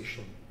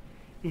position.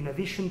 In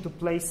addition to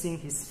placing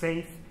his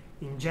faith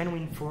in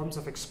genuine forms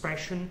of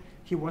expression,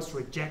 he was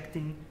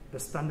rejecting the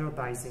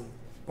standardizing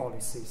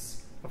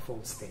policies of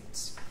all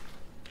states.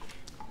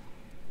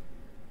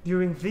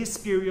 During this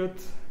period,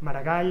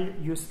 Maragall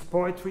used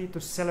poetry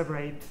to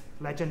celebrate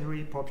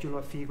legendary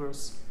popular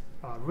figures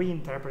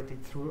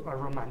reinterpreted through a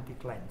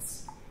romantic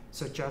lens,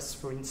 such as,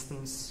 for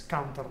instance,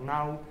 Counter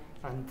Now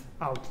and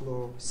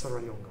Outlaw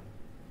Serrallonga.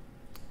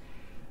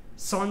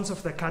 Sons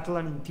of the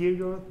Catalan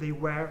interior, they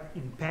were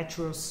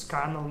impetuous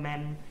carnal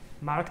men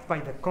marked by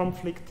the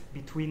conflict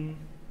between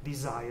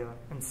desire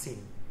and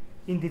sin,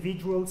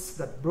 individuals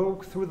that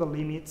broke through the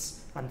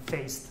limits and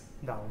faced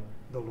down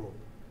the law.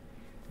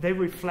 They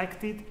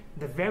reflected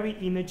the very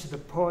image the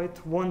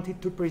poet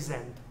wanted to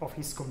present of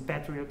his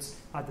compatriots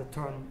at the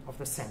turn of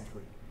the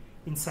century.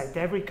 Inside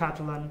every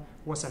Catalan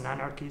was an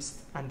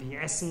anarchist, and the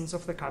essence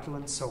of the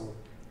Catalan soul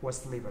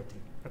was liberty,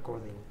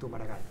 according to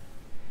Maragall.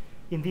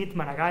 Indeed,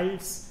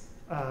 Maragall's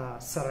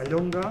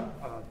Serrallonga,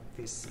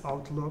 this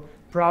outlaw,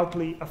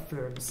 proudly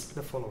affirms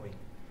the following: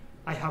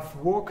 I have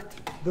walked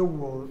the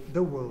world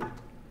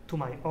to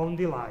my own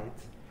delight.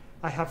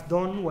 I have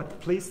done what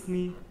pleased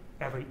me,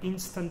 every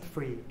instant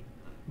free,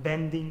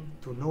 bending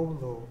to no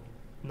law,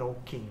 no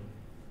king,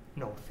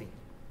 no thing.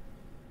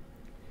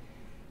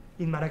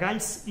 In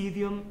Maragall's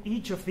idiom,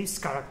 each of these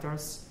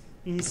characters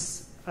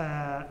is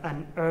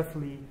an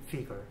earthly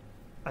figure,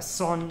 a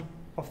son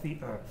of the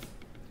earth,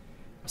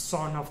 a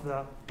son of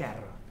the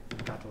terra,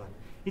 Catalan.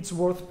 It's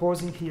worth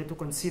pausing here to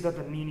consider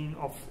the meaning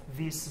of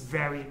this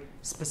very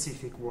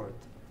specific word.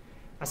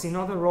 As in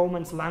other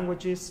Romance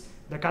languages,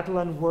 the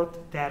Catalan word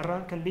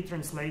terra can be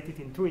translated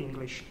into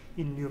English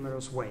in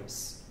numerous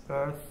ways: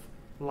 earth,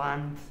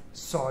 land,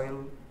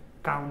 soil,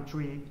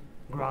 country,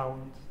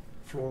 ground,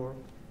 floor.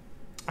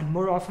 And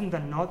more often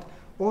than not,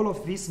 all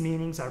of these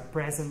meanings are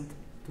present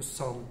to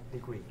some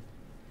degree.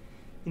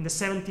 In the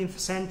 17th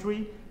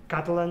century,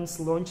 Catalans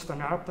launched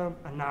an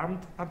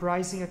armed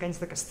uprising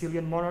against the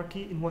Castilian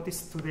monarchy in what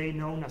is today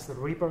known as the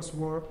Reapers'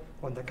 War,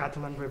 or the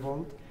Catalan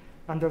Revolt,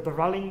 under the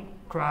rallying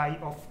cry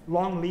of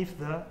 "Long live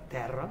the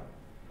terra,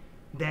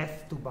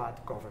 death to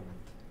bad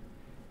government."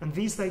 And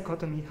this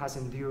dichotomy has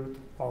endured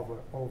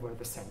over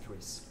the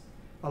centuries.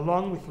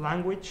 Along with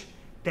language,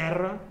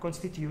 terra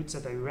constitutes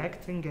a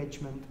direct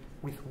engagement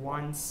with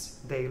one's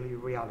daily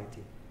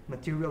reality,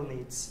 material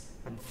needs,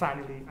 and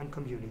family and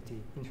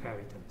community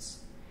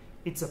inheritance.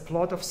 It's a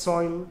plot of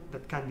soil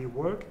that can be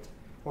worked,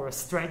 or a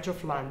stretch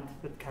of land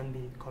that can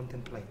be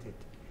contemplated.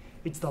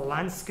 It's the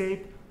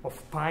landscape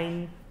of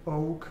pine,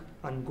 oak,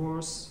 and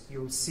gorse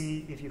you'll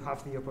see if you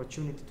have the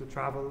opportunity to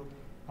travel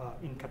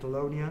in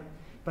Catalonia,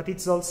 but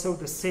it's also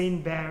the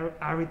same bare,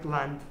 arid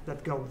land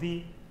that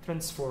Gaudí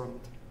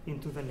transformed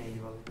into the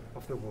navel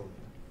of the world.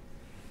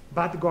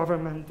 Bad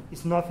government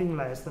is nothing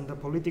less than the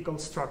political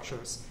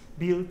structures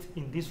built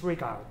in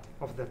disregard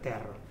of the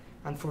terra,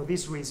 and for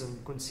this reason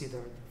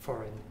considered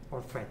foreign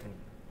or threatening.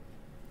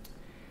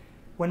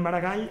 When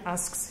Maragall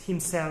asks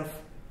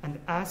himself and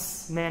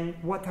us men,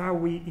 what are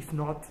we if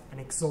not an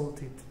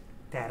exalted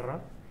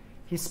terra,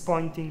 he's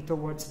pointing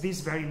towards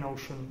this very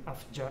notion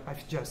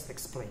I've just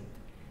explained.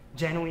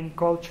 Genuine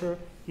culture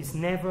is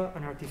never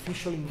an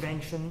artificial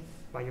invention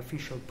by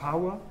official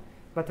power,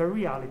 but a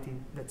reality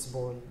that's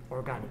born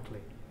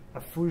organically,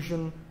 a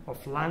fusion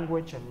of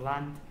language and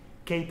land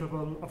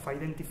capable of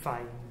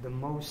identifying the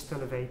most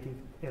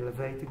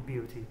elevated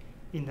beauty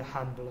in the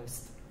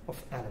humblest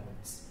of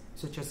elements,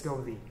 such as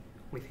Gaudí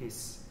with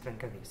his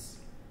trencadís.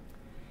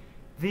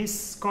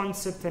 This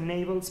concept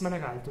enables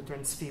Maragall to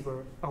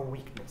transfigure a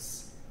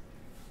weakness.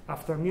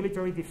 After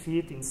military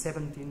defeat in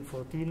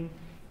 1714,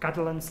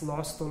 Catalans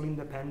lost all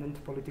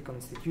independent political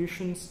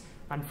institutions,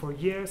 and for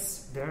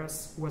years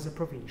theirs was a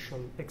provincial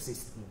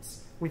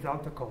existence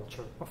without a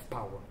culture of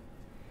power.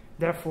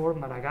 Therefore,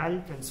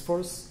 Maragall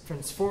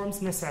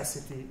transforms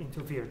necessity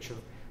into virtue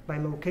by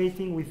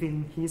locating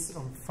within his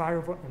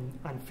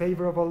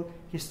unfavorable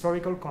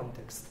historical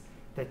context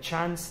the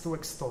chance to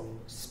extol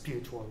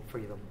spiritual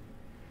freedom.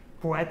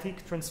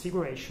 Poetic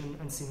transfiguration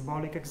and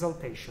symbolic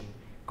exaltation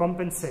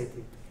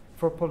compensated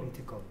for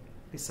political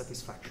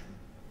dissatisfaction.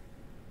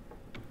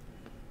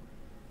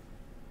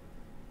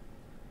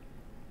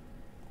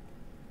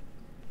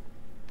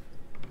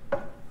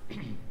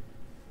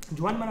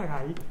 Joan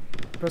Maragall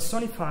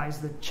personifies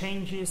the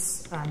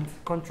changes and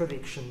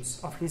contradictions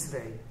of his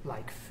day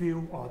like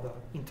few other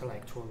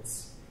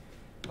intellectuals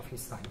of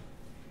his time.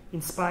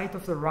 In spite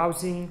of the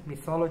rousing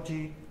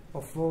mythology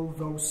of all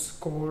those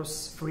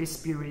coarse free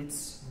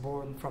spirits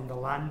born from the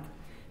land,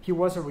 he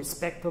was a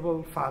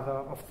respectable father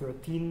of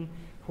 13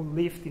 who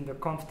lived in the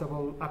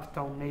comfortable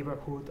uptown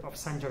neighborhood of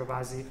Sant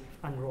Gervasi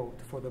and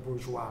wrote for the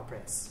bourgeois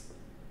press.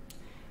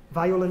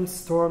 Violent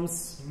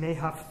storms may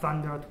have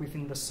thundered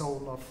within the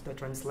soul of the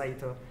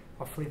translator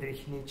of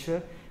Friedrich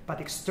Nietzsche, but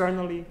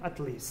externally, at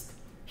least,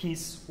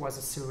 his was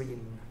a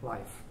serene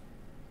life.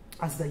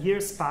 As the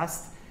years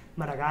passed,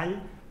 Maragall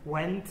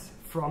went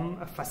from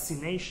a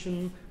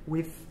fascination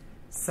with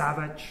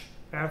savage,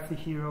 earthy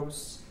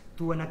heroes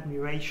to an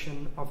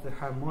admiration of the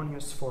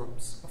harmonious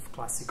forms of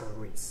classical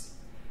Greece,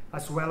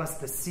 as well as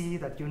the sea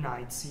that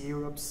unites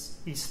Europe's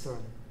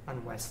eastern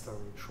and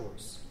western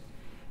shores.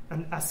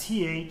 And as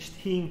he aged,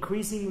 he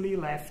increasingly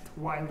left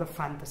wilder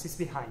fantasies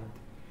behind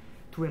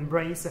to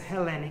embrace a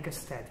Hellenic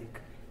aesthetic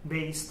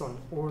based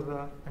on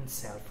order and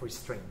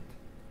self-restraint.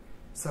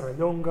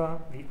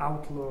 Serrallonga, the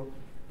outlaw,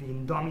 the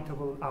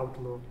indomitable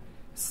outlaw,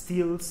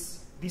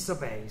 steals,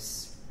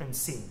 disobeys, and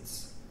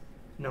sins.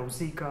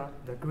 Nausicaa,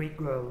 the Greek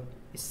girl,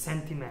 is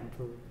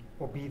sentimental,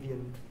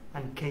 obedient,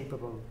 and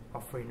capable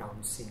of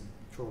renouncing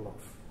true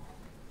love.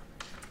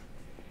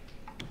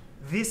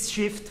 This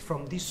shift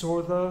from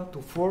disorder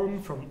to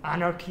form, from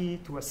anarchy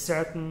to a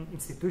certain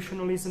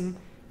institutionalism,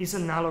 is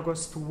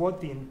analogous to what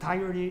the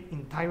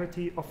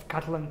entirety of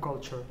Catalan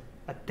culture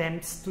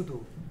attempts to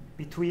do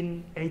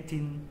between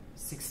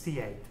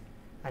 1868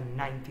 and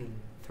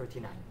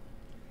 1939.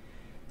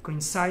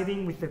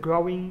 Coinciding with the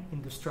growing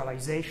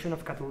industrialization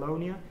of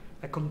Catalonia,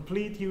 a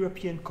complete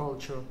European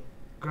culture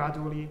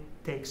gradually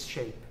takes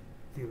shape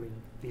during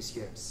these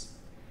years.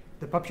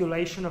 The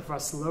population of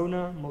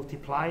Barcelona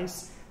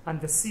multiplies, and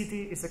the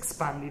city is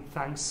expanded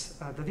thanks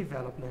to the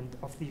development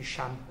of the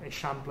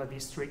Eixample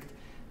district,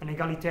 an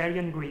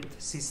egalitarian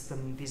grid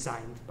system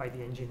designed by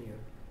the engineer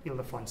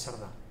Ildefons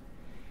Cerdà.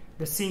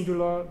 The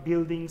singular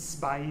buildings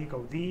by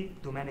Gaudí,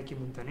 Domènech i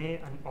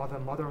Muntaner, and other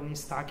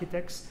modernist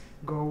architects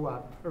go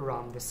up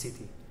around the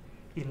city.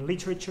 In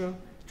literature,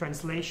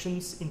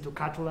 translations into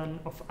Catalan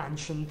of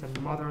ancient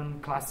and modern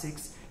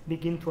classics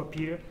begin to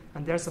appear,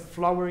 and there's a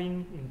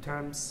flowering in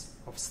terms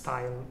of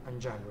style and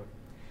genre.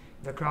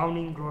 The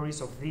crowning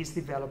glories of these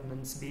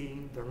developments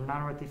being the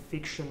narrative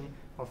fiction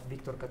of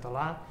Victor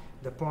Català,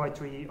 the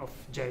poetry of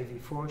J.V.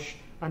 Foix,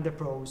 and the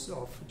prose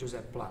of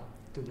Josep Pla,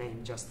 to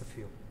name just a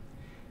few.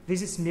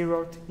 This is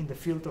mirrored in the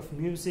field of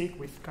music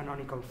with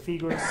canonical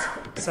figures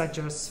such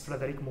as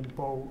Frederic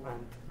Mompou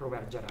and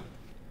Robert Gerard,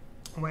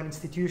 while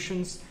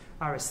institutions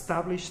are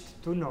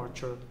established to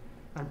nurture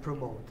and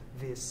promote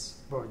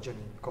this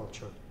burgeoning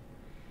culture.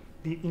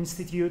 The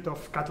Institute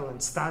of Catalan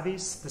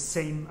Studies, the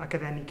same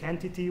academic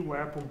entity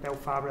where Pompeu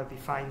Fabra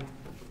defined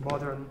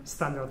modern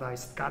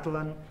standardized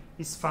Catalan,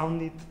 is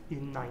founded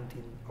in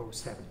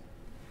 1907.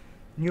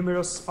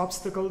 Numerous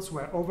obstacles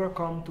were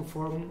overcome to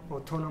form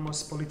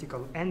autonomous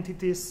political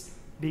entities,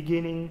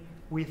 beginning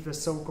with the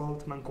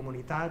so-called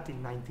Mancomunitat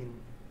in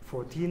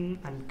 1914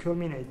 and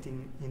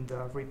culminating in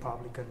the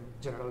Republican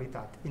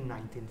Generalitat in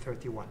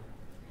 1931.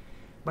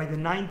 By the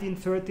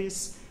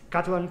 1930s,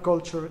 Catalan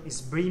culture is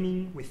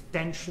brimming with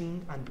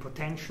tension and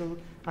potential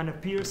and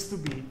appears to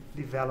be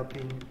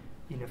developing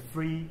in a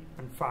free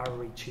and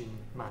far-reaching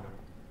manner.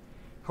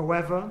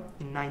 However,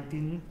 in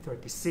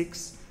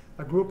 1936,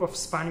 a group of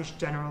Spanish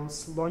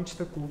generals launched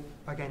a coup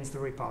against the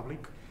Republic,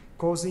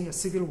 causing a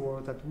civil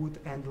war that would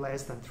end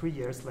less than 3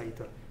 years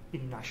later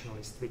in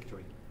nationalist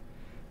victory.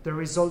 The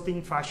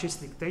resulting fascist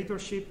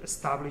dictatorship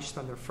established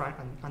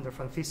under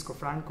Francisco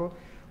Franco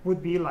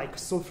would be like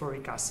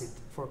sulfuric acid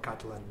for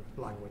Catalan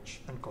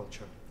language and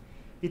culture.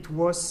 It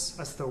was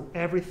as though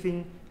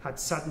everything had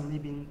suddenly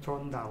been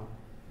torn down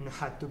and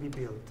had to be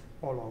built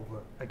all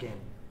over again,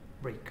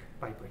 brick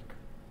by brick.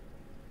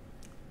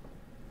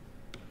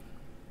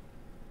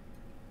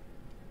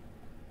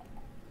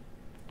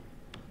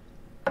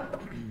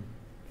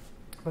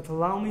 But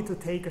allow me to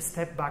take a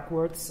step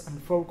backwards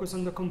and focus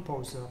on the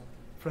composer,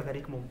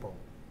 Frederic Mompou.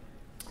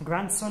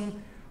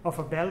 Grandson of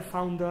a bell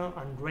founder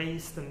and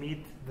raised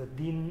amid the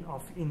din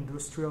of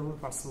industrial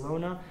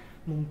Barcelona,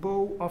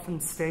 Mompou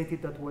often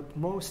stated that what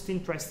most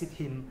interested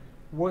him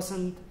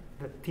wasn't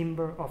the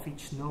timbre of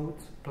each note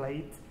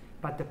played,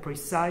 but the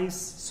precise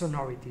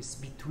sonorities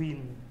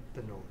between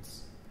the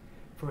notes.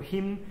 For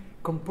him,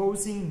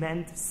 composing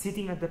meant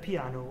sitting at the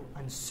piano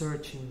and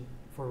searching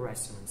for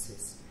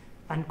resonances,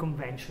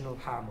 unconventional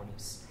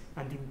harmonies,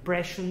 and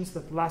impressions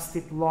that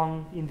lasted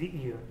long in the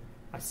ear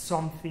as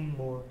something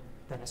more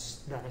than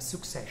a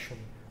succession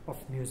of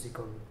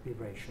musical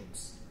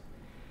vibrations.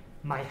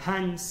 My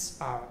hands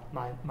are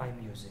my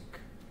music,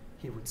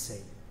 he would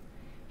say.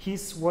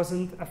 His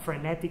wasn't a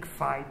frenetic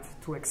fight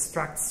to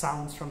extract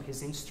sounds from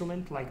his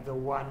instrument like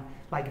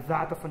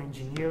that of an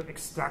engineer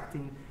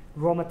extracting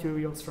raw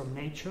materials from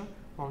nature,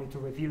 only to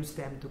reduce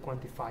them to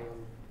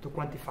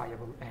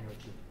quantifiable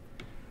energy.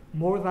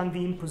 More than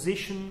the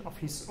imposition of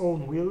his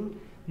own will,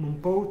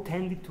 Mompou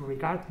tended to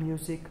regard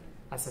music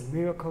as a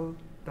miracle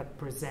that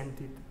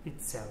presented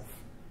itself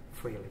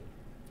freely.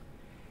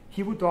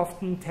 He would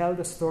often tell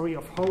the story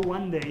of how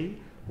one day,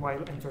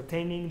 while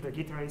entertaining the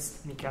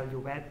guitarist Miquel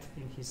Llobet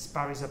in his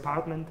Paris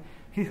apartment,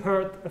 he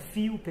heard a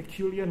few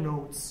peculiar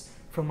notes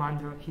from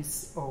under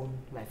his own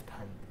left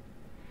hand.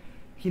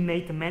 He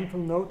made a mental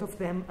note of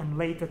them and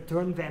later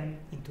turned them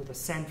into the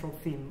central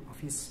theme of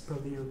his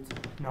prelude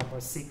number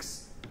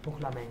 6, Pour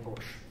la main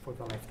gauche, for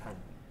the left hand.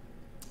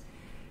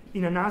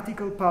 In an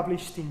article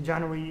published in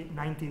January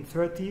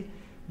 1930,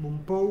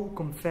 Mompou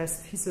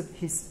confessed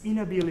his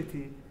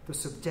inability to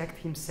subject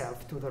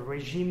himself to the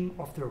regime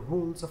of the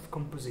rules of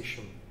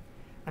composition,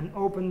 and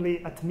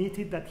openly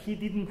admitted that he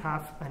didn't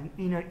have an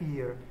inner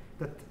ear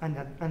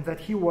and that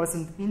he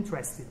wasn't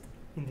interested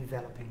in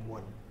developing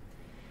one.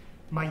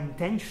 My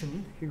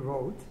intention, he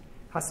wrote,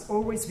 has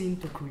always been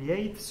to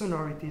create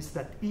sonorities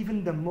that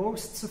even the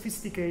most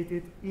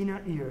sophisticated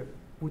inner ear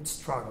would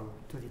struggle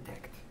to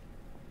detect.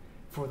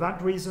 For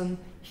that reason,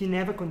 he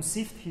never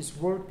conceived his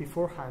work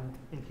beforehand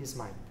in his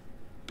mind.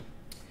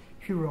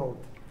 He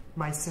wrote,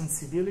 "My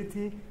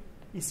sensibility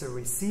is a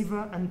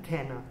receiver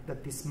antenna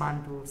that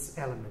dismantles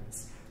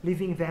elements,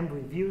 leaving them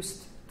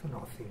reduced to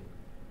nothing.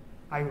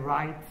 I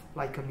write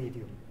like a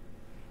medium.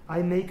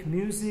 I make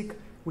music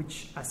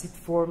which, as it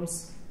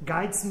forms,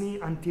 guides me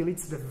until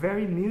it's the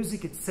very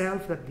music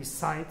itself that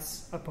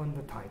decides upon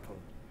the title.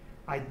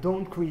 I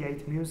don't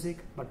create music,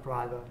 but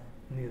rather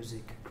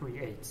music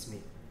creates me.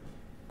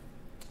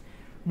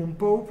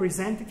 Mumpo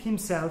presented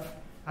himself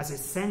as a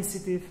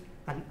sensitive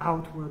and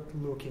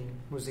outward-looking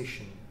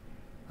musician,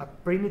 a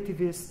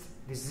primitivist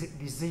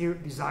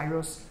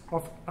desirous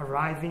of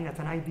arriving at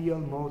an ideal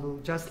model,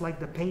 just like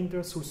the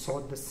painters who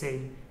sought the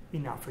same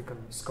in African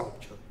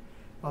sculpture,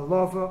 a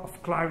lover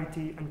of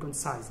clarity and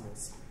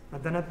conciseness,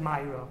 and an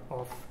admirer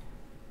of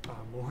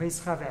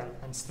Maurice Ravel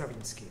and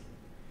Stravinsky.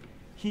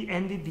 He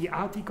ended the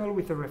article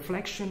with a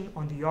reflection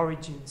on the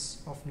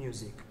origins of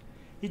music.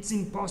 It's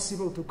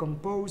impossible to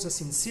compose a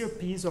sincere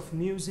piece of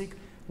music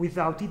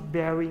without it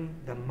bearing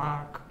the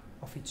mark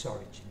of its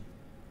origin.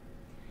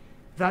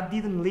 That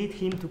didn't lead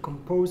him to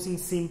composing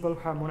simple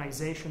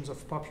harmonizations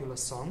of popular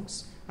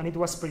songs, and it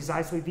was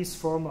precisely this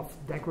form of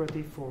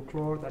decorative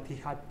folklore that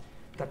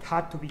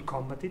had to be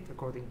combated,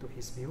 according to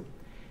his view.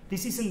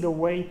 This isn't the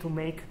way to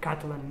make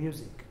Catalan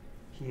music,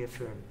 he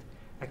affirmed.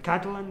 A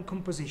Catalan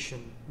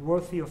composition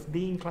worthy of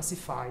being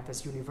classified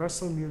as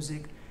universal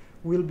music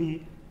will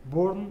be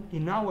born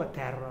in our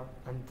terra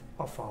and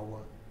of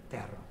our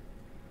terra.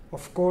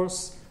 Of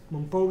course,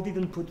 Mumpo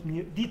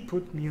did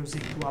put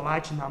music to a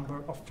large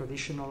number of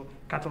traditional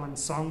Catalan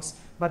songs,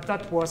 but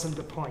that wasn't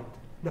the point.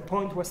 The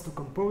point was to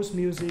compose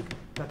music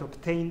that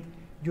obtained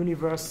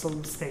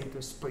universal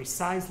status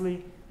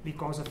precisely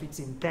because of its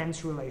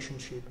intense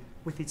relationship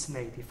with its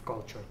native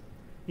culture.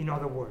 In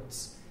other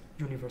words,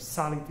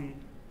 universality,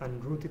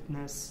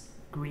 unrootedness,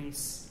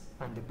 Greece,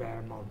 and the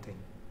bare mountain.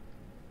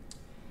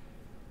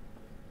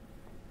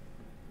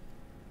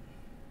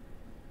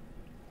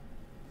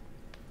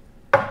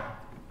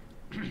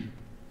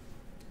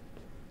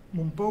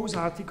 Mumpo's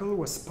article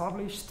was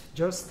published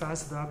just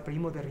as the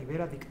Primo de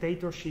Rivera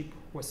dictatorship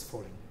was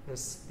falling.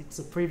 It's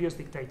a previous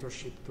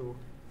dictatorship to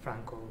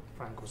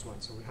Franco's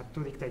one, so we had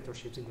two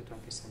dictatorships in the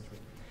 20th century.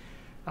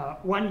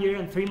 1 year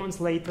and 3 months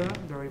later,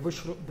 the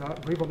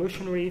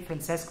revolutionary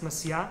Francesc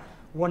Macià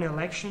won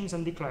elections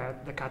and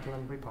declared the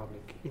Catalan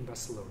Republic in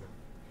Barcelona.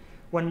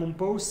 When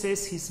Mumpo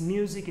says his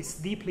music is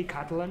deeply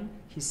Catalan,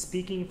 he's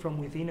speaking from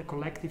within a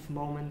collective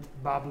moment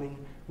bubbling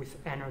with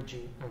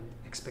energy and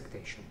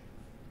expectation.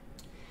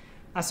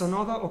 As on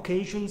other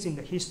occasions in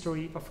the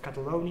history of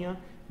Catalonia,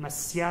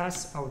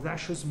 Macià's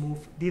audacious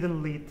move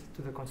didn't lead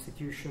to the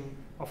constitution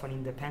of an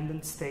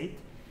independent state,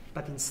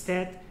 but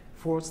instead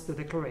forced the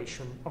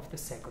declaration of the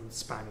Second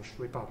Spanish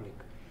Republic,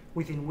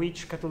 within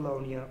which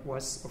Catalonia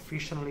was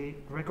officially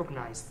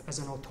recognized as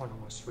an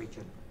autonomous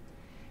region.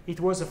 It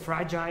was a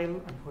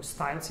fragile and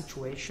hostile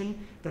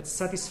situation that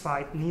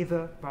satisfied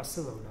neither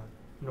Barcelona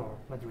nor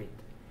Madrid.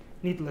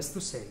 Needless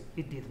to say,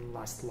 it didn't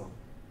last long.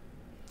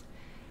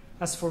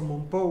 As for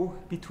Mumpo,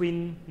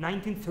 between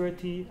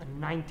 1930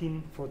 and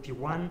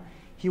 1941,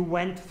 he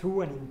went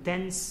through an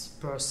intense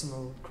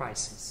personal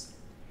crisis.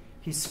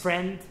 His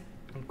friend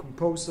and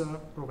composer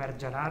Robert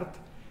Gerhard,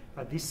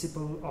 a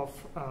disciple of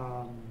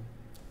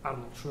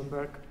Arnold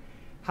Schoenberg,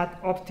 had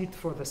opted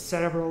for the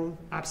cerebral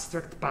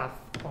abstract path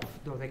of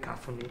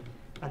dodecaphony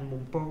and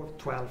Mumpo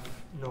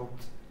 12-note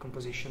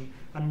composition,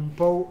 and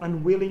Mumpo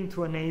unwilling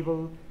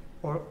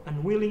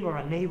or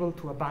unable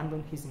to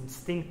abandon his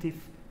instinctive,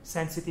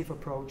 sensitive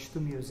approach to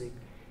music.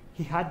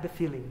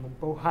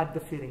 Mumpo had the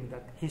feeling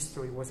that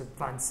history was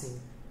advancing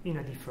in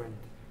a different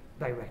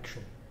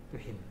direction to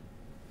him.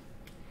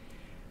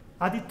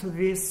 Added to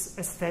this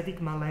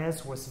aesthetic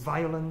malaise was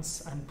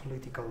violence and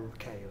political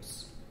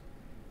chaos.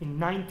 In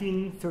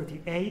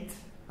 1938,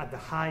 at the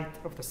height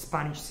of the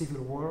Spanish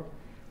Civil War,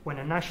 when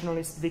a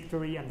nationalist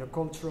victory and the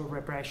cultural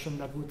repression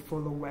that would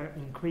follow were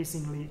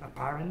increasingly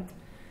apparent,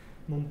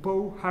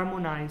 Mumpo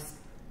harmonized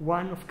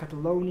one of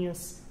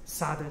Catalonia's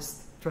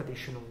saddest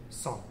traditional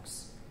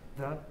songs,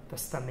 the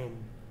Testament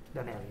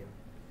d'Amèlia,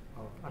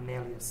 or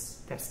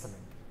Amelia's Testament.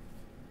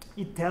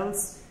 It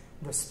tells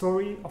the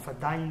story of a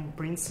dying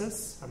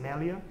princess,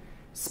 Amelia,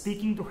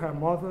 speaking to her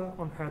mother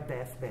on her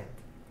deathbed.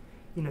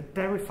 In a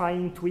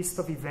terrifying twist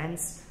of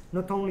events,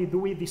 not only do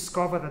we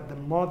discover that the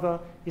mother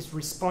is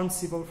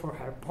responsible for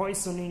her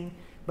poisoning,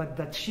 but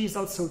that she's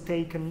also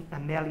taken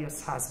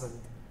Amelia's husband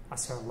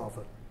as her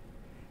lover.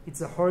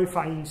 It's a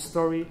horrifying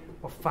story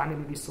of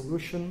family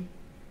dissolution,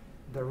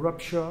 the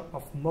rupture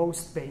of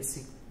most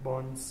basic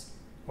bonds,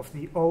 of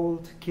the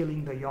old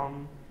killing the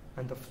young,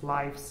 and of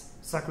lives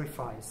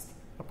sacrificed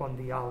upon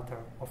the altar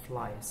of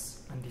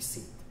lies and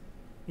deceit,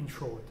 in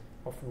short,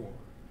 of war.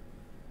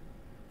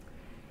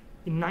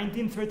 In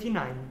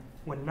 1939,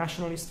 when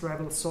nationalist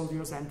rebel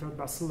soldiers entered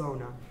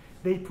Barcelona,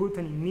 they put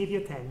an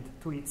immediate end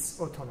to its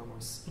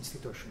autonomous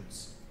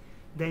institutions.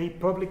 They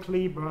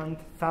publicly burned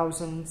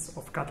thousands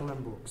of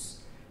Catalan books.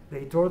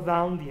 They tore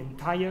down the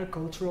entire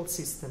cultural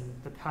system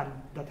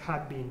that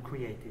had been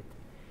created.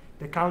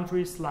 The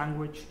country's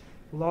language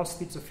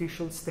lost its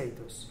official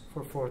status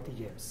for 40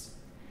 years.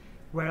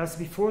 Whereas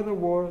before the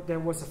war there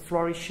was a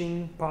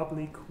flourishing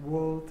public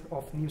world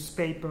of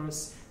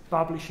newspapers,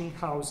 publishing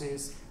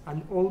houses,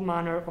 and all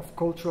manner of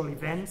cultural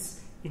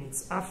events, in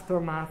its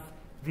aftermath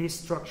this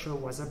structure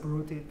was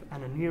uprooted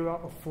and an era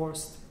of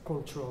forced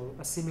cultural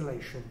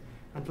assimilation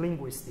and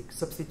linguistic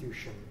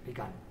substitution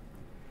began.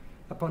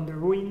 Upon the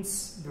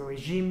ruins, the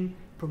regime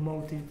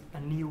promoted a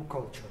new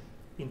culture,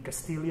 in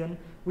Castilian,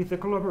 with the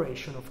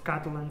collaboration of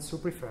Catalans who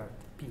preferred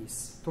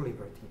peace to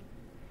liberty.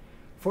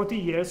 40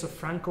 years of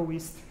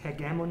Francoist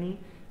hegemony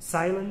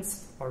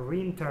silenced or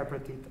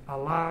reinterpreted a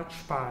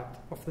large part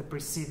of the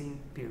preceding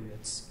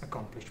period's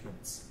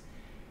accomplishments.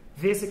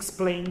 This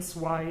explains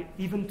why,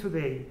 even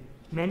today,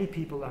 many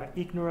people are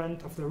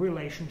ignorant of the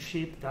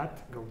relationship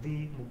that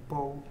Gaudí,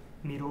 Moupeau,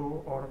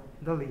 Miró, or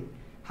Dalí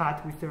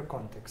had with their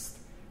context,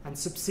 and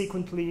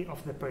subsequently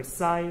of the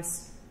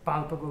precise,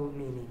 palpable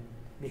meaning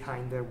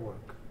behind their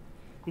work.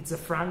 It's a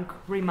frank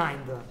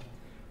reminder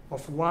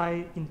of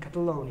why, in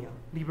Catalonia,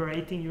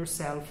 liberating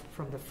yourself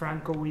from the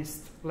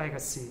Francoist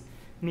legacy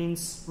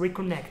means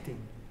reconnecting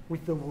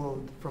with the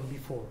world from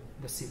before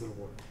the Civil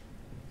War.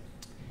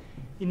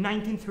 In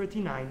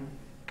 1939,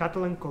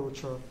 Catalan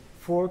culture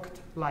forked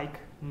like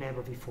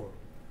never before.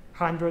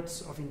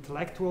 Hundreds of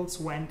intellectuals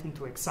went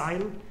into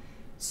exile.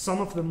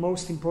 Some of the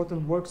most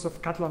important works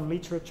of Catalan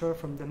literature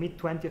from the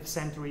mid-20th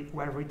century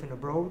were written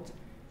abroad,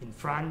 in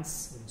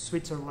France, in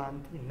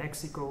Switzerland, in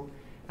Mexico,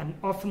 and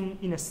often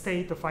in a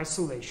state of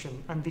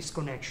isolation and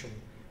disconnection,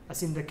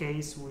 as is the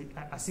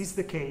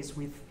case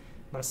with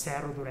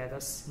Mercè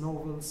Rodorèda's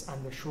novels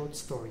and the short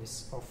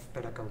stories of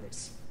Pere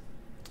Calders.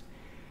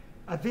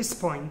 At this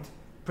point,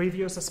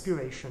 previous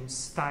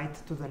aspirations tied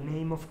to the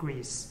name of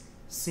Greece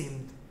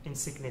seemed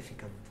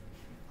insignificant,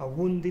 a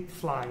wounded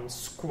fly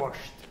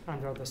squashed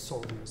under the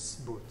soldier's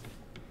boot.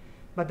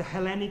 But the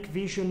Hellenic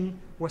vision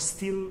was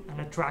still an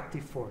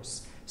attractive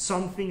force,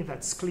 something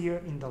that's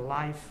clear in the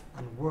life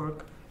and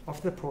work of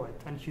the poet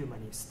and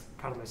humanist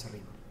Carles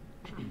Riba.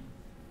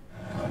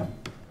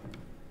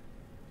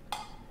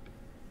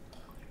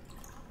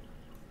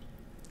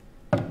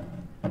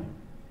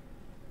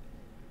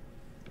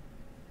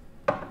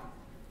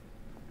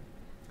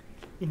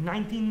 In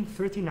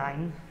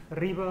 1939,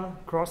 Riba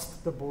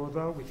crossed the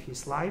border with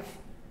his wife,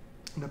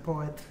 the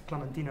poet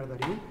Clementina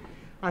Dariu,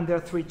 and their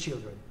 3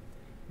 children.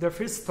 Their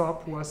first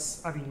stop was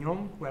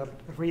Avignon, where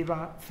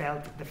Riba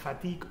felt the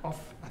fatigue of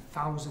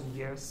 1,000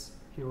 years,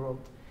 he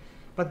wrote.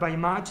 But by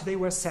March they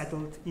were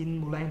settled in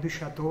Moulins du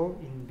Château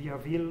in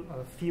Bierville,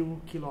 a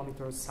few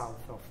kilometers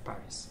south of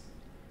Paris.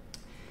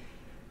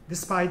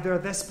 Despite their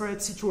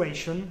desperate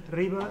situation,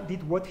 Riba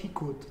did what he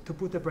could to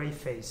put a brave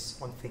face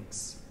on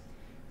things,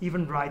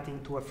 even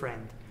writing to a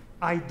friend,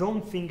 "I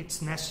don't think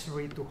it's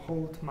necessary to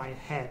hold my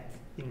head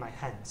in my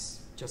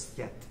hands just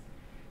yet.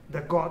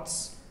 The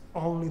gods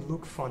only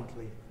look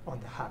fondly on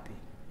the happy.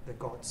 The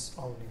gods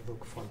only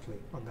look fondly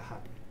on the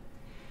happy."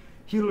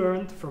 He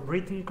learned from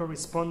written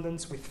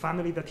correspondence with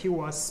family that he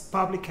was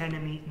public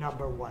enemy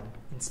 #1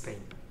 in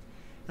Spain,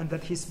 and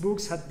that his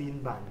books had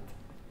been banned.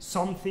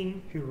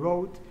 "Something," he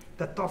wrote,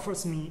 "that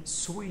offers me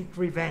sweet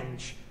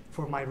revenge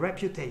for my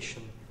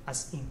reputation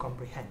as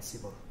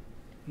incomprehensible."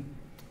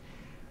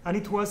 And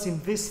it was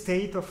in this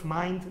state of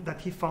mind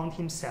that he found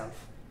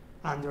himself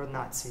under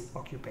Nazi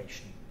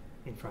occupation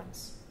in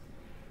France.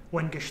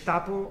 When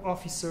Gestapo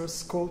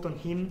officers called on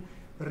him,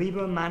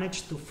 Riba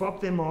managed to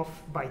fob them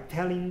off by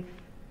telling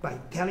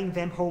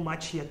them how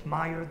much he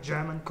admired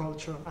German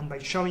culture and by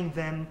showing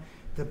them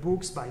the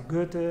books by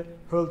Goethe,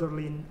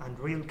 Hölderlin, and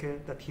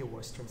Rilke that he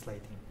was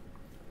translating.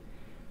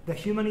 The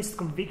humanist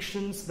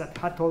convictions that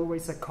had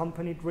always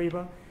accompanied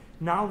Riba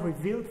now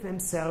revealed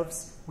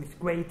themselves with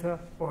greater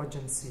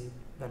urgency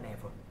than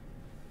ever.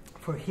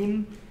 For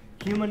him,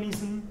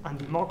 humanism and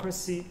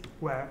democracy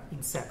were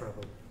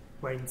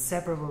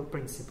inseparable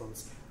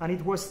principles, and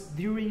it was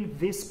during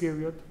this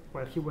period,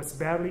 where he was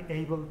barely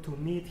able to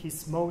meet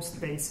his most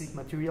basic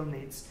material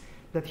needs,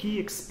 that he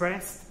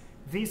expressed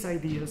these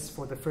ideas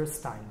for the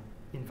first time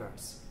in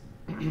verse.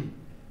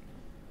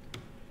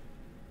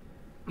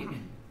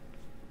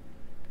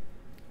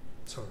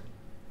 Sorry.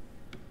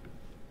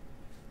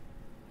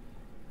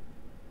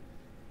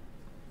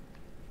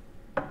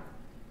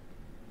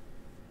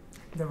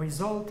 The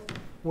result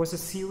was a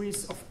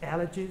series of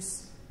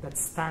elegies that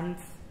stand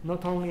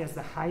not only as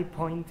the high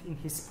point in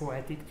his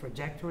poetic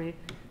trajectory,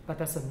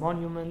 but as a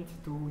monument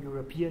to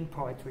European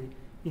poetry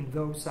in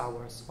those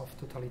hours of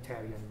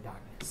totalitarian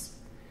darkness.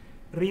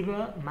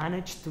 Riba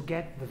managed to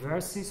get the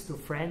verses to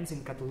friends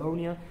in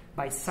Catalonia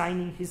by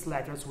signing his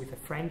letters with a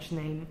French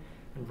name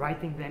and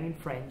writing them in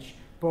French,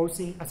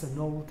 posing as an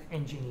old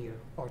engineer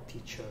or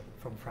teacher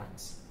from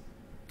France.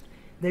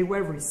 They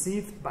were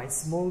received by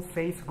small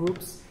faith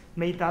groups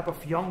made up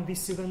of young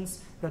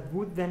dissidents that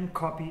would then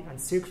copy and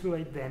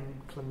circulate them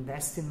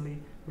clandestinely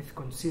with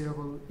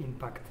considerable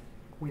impact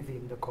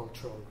within the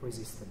cultural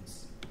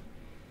resistance.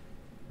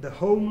 "The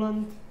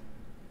homeland,"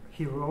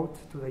 he wrote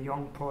to the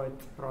young poet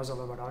Rosa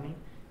Lavaroni,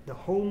 "the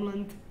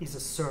homeland is a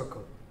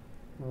circle.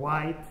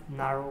 Wide,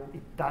 narrow,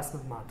 it does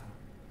not matter.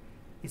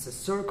 is a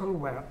circle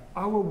where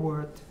our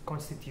word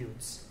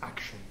constitutes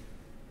action,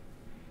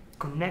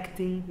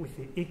 connecting with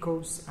the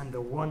echoes and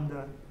the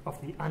wonder of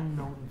the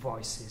unknown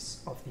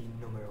voices of the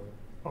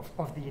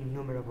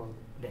innumerable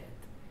dead.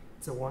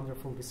 It's a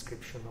wonderful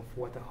description of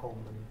what a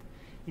homeland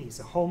is.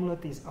 A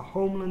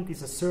homeland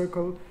is a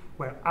circle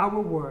where our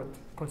word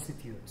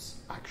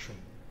constitutes action,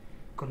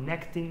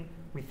 connecting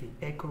with the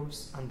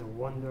echoes and the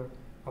wonder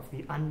of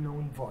the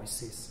unknown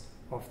voices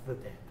of the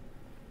dead.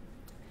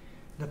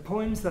 The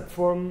poems that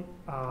form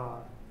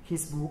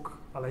his book,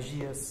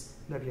 Elegies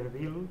de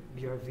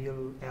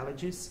Vierville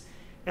Elegies,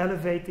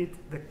 elevated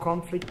the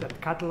conflict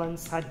that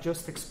Catalans had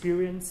just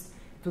experienced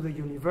to the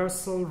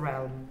universal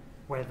realm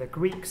where the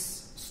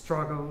Greeks'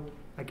 struggle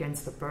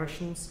against the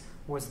Persians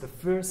was the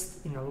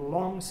first in a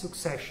long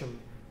succession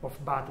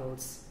of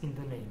battles in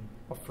the name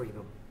of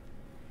freedom.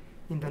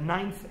 In the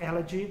 9th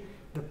elegy,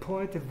 the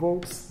poet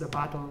evokes the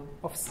Battle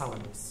of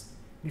Salamis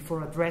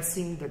before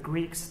addressing the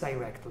Greeks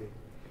directly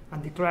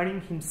and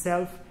declaring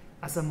himself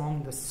as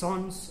among the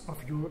sons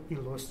of your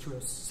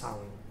illustrious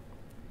Salim.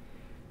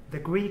 The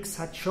Greeks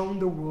had shown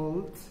the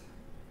world,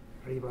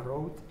 Riva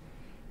wrote,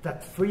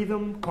 that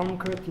freedom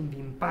conquered in the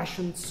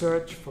impassioned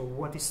search for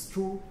what is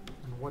true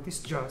and what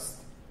is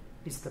just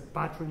is the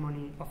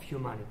patrimony of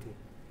humanity.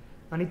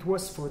 And it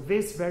was for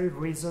this very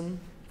reason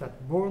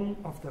that, born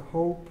of the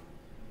hope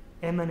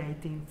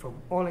emanating from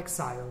all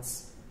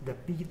exiles, the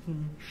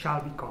beaten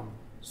shall become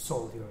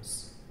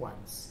soldiers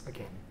once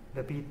again.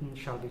 The beaten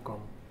shall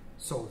become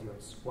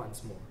soldiers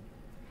once more.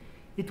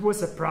 It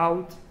was a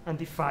proud and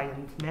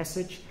defiant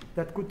message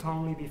that could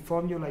only be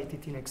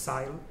formulated in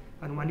exile,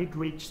 and when it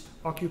reached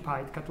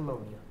occupied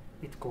Catalonia,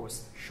 it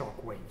caused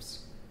shock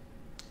waves.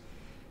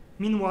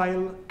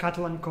 Meanwhile,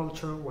 Catalan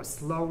culture was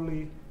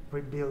slowly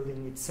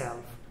rebuilding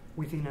itself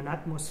within an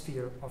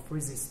atmosphere of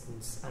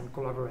resistance and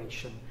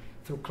collaboration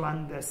through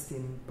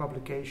clandestine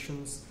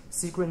publications,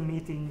 secret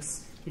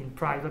meetings in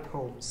private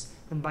homes,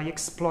 and by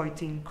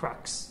exploiting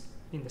cracks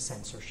in the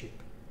censorship.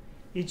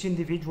 Each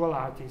individual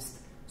artist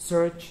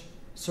searched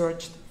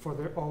for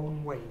their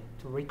own way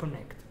to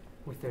reconnect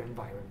with their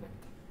environment.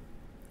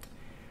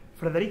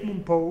 Frédéric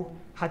Mompou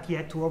had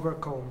yet to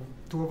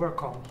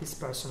overcome his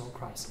personal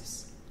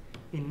crisis.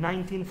 In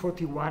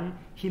 1941,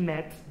 he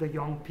met the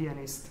young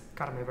pianist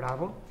Carme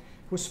Bravo,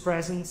 whose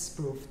presence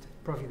proved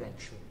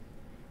providential.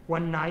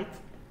 One night,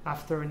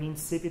 after an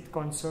insipid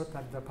concert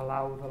at the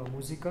Palau de la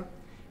Música,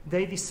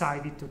 they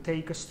decided to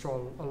take a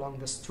stroll along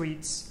the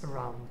streets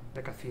around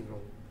the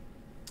cathedral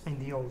in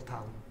the old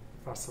town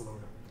of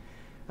Barcelona.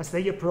 As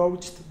they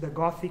approached the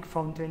Gothic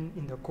fountain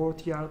in the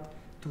courtyard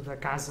to the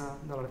Casa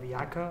de la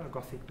Diaca, a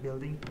Gothic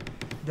building,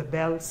 the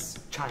bells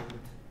chimed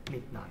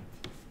midnight.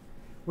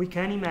 We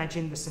can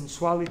imagine the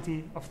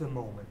sensuality of the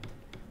moment,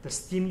 the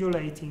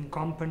stimulating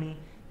company,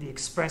 the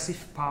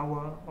expressive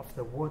power of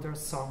the water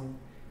song,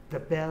 the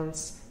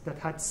bells that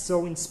had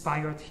so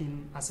inspired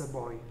him as a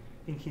boy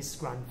in his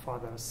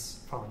grandfather's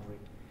foundry,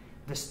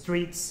 the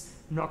streets'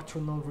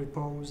 nocturnal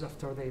repose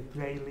after their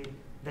daily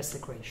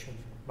desecration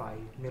by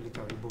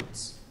military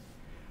boots.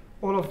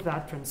 All of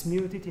that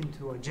transmuted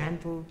into a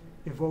gentle,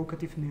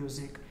 evocative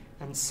music,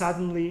 and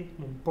suddenly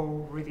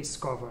Mompou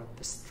rediscovered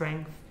the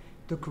strength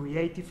to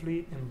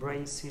creatively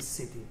embrace his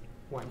city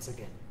once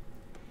again.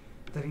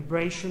 The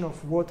vibration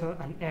of water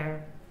and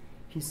air,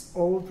 his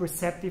old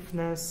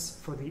receptiveness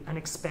for the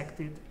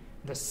unexpected,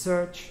 the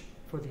search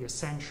for the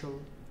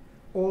essential,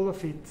 all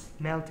of it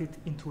melted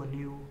into a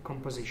new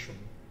composition,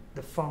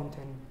 the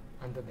fountain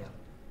and the bell.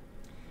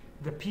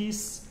 The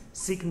piece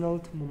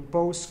signaled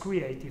Mompou's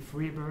creative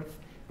rebirth,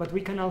 but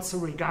we can also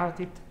regard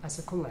it as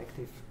a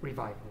collective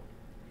revival.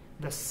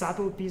 The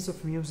subtle piece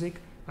of music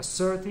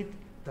asserted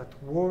that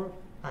war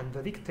and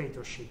the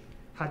dictatorship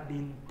had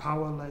been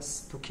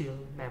powerless to kill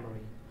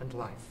memory and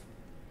life.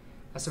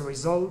 As a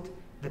result,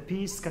 the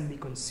piece can be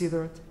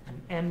considered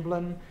an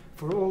emblem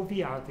for all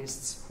the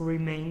artists who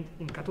remained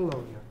in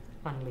Catalonia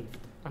and lived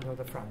under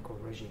the Franco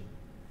regime.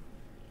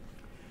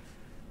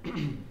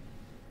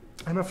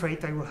 I'm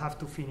afraid I will have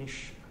to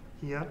finish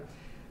here.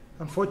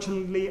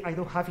 Unfortunately, I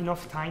don't have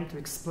enough time to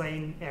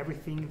explain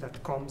everything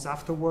that comes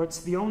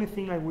afterwards. The only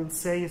thing I will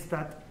say is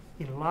that,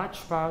 in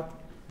large part,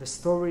 the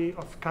story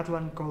of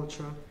Catalan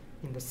culture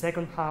in the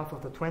second half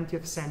of the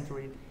 20th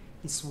century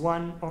is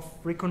one of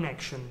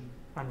reconnection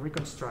and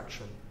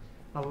reconstruction,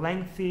 a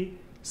lengthy,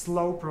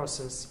 slow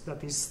process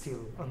that is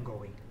still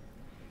ongoing.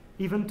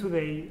 Even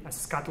today,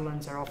 as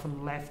Catalans are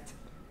often left,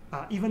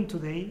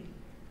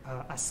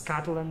 as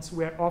Catalans,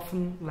 we are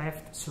often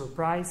left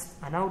surprised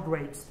and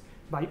outraged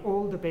by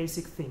all the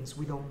basic things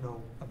we don't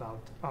know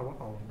about our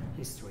own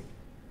history.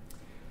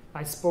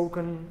 I've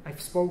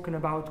spoken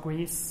about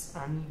Greece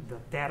and the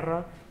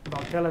terra,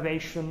 about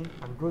elevation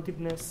and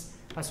rootedness,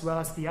 as well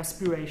as the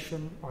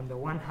aspiration, on the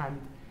one hand,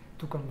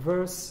 to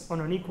converse on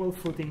an equal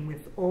footing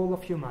with all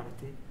of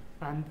humanity,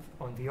 and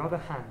on the other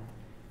hand,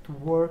 to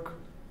work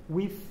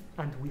with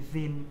and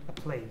within a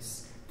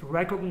place, to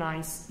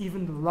recognize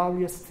even the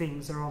lowliest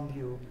things around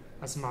you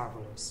as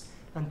marvelous,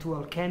 and to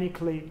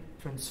alchemically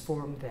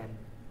transform them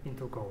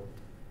into gold.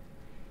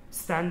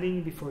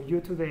 Standing before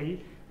you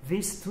today,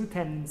 these two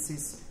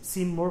tendencies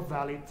seem more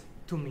valid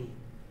to me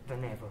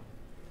than ever.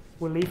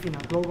 We live in a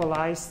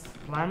globalized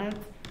planet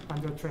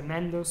under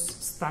tremendous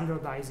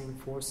standardizing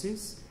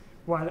forces,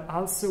 while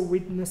also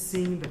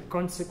witnessing the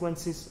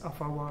consequences of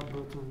our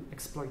brutal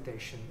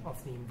exploitation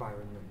of the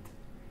environment.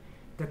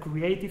 The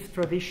creative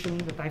tradition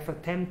that I've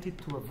attempted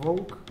to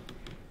evoke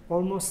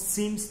almost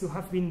seems to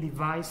have been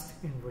devised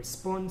in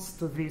response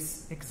to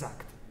this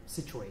exact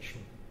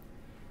situation.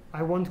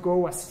 I won't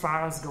go as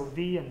far as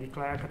Gaudí and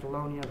declare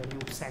Catalonia the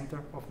new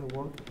center of the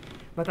world,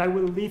 but I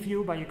will leave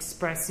you by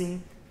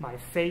expressing my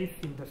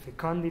faith in the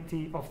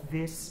fecundity of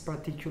this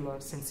particular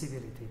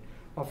sensibility,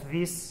 of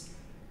this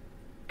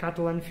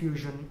Catalan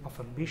fusion of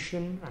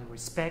ambition and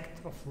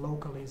respect, of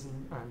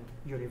localism and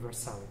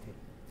universality.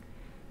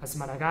 As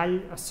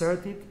Maragall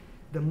asserted,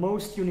 the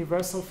most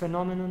universal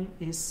phenomenon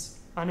is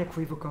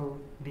unequivocal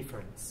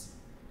difference.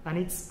 And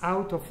it's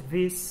out of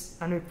these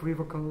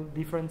unequivocal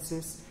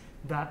differences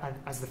that,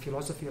 as the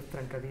philosophy of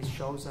Trencadís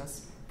shows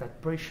us,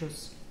 that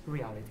precious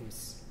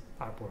realities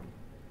are born.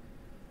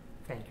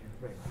 Thank you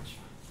very much.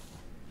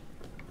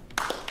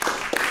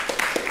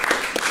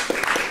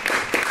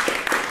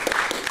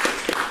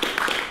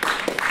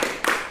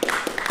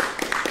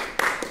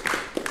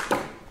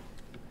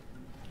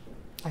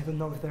 I don't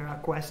know if there are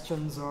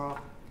questions or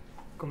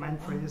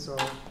commentaries or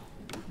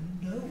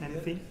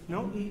anything.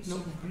 No?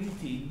 Some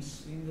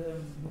greetings in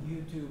the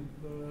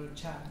YouTube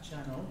chat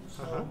channel.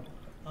 So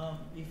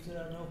if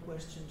there are no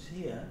questions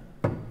here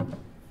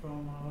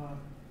from our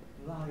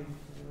live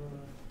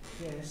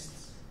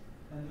guests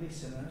and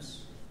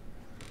listeners,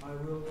 I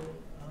will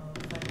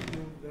thank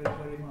you very,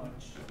 very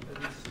much for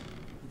this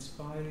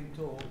inspiring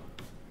talk,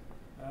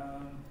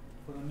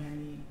 for the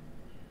many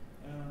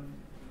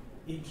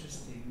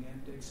interesting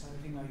and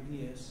exciting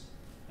ideas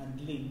and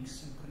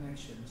links and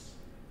connections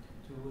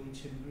to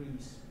ancient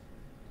Greece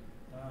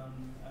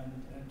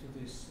and to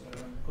this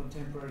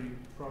contemporary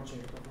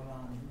project of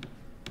Alani.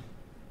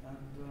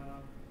 And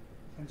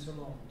thanks a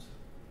lot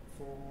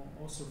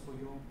also for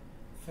your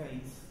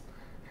faith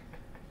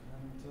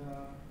and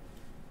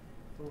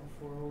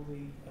for all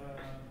the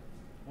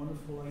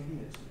wonderful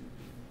ideas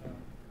you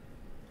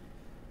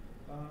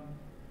have.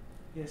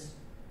 Yes,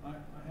 I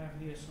have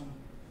here some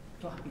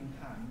clapping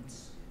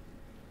hands.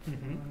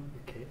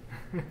 Okay.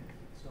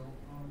 So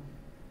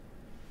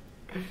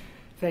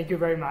thank you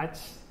very much.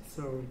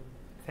 So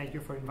thank you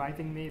for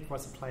inviting me. It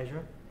was a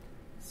pleasure.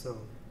 So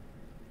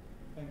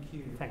thank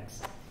you.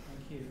 Thanks.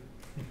 Thank you.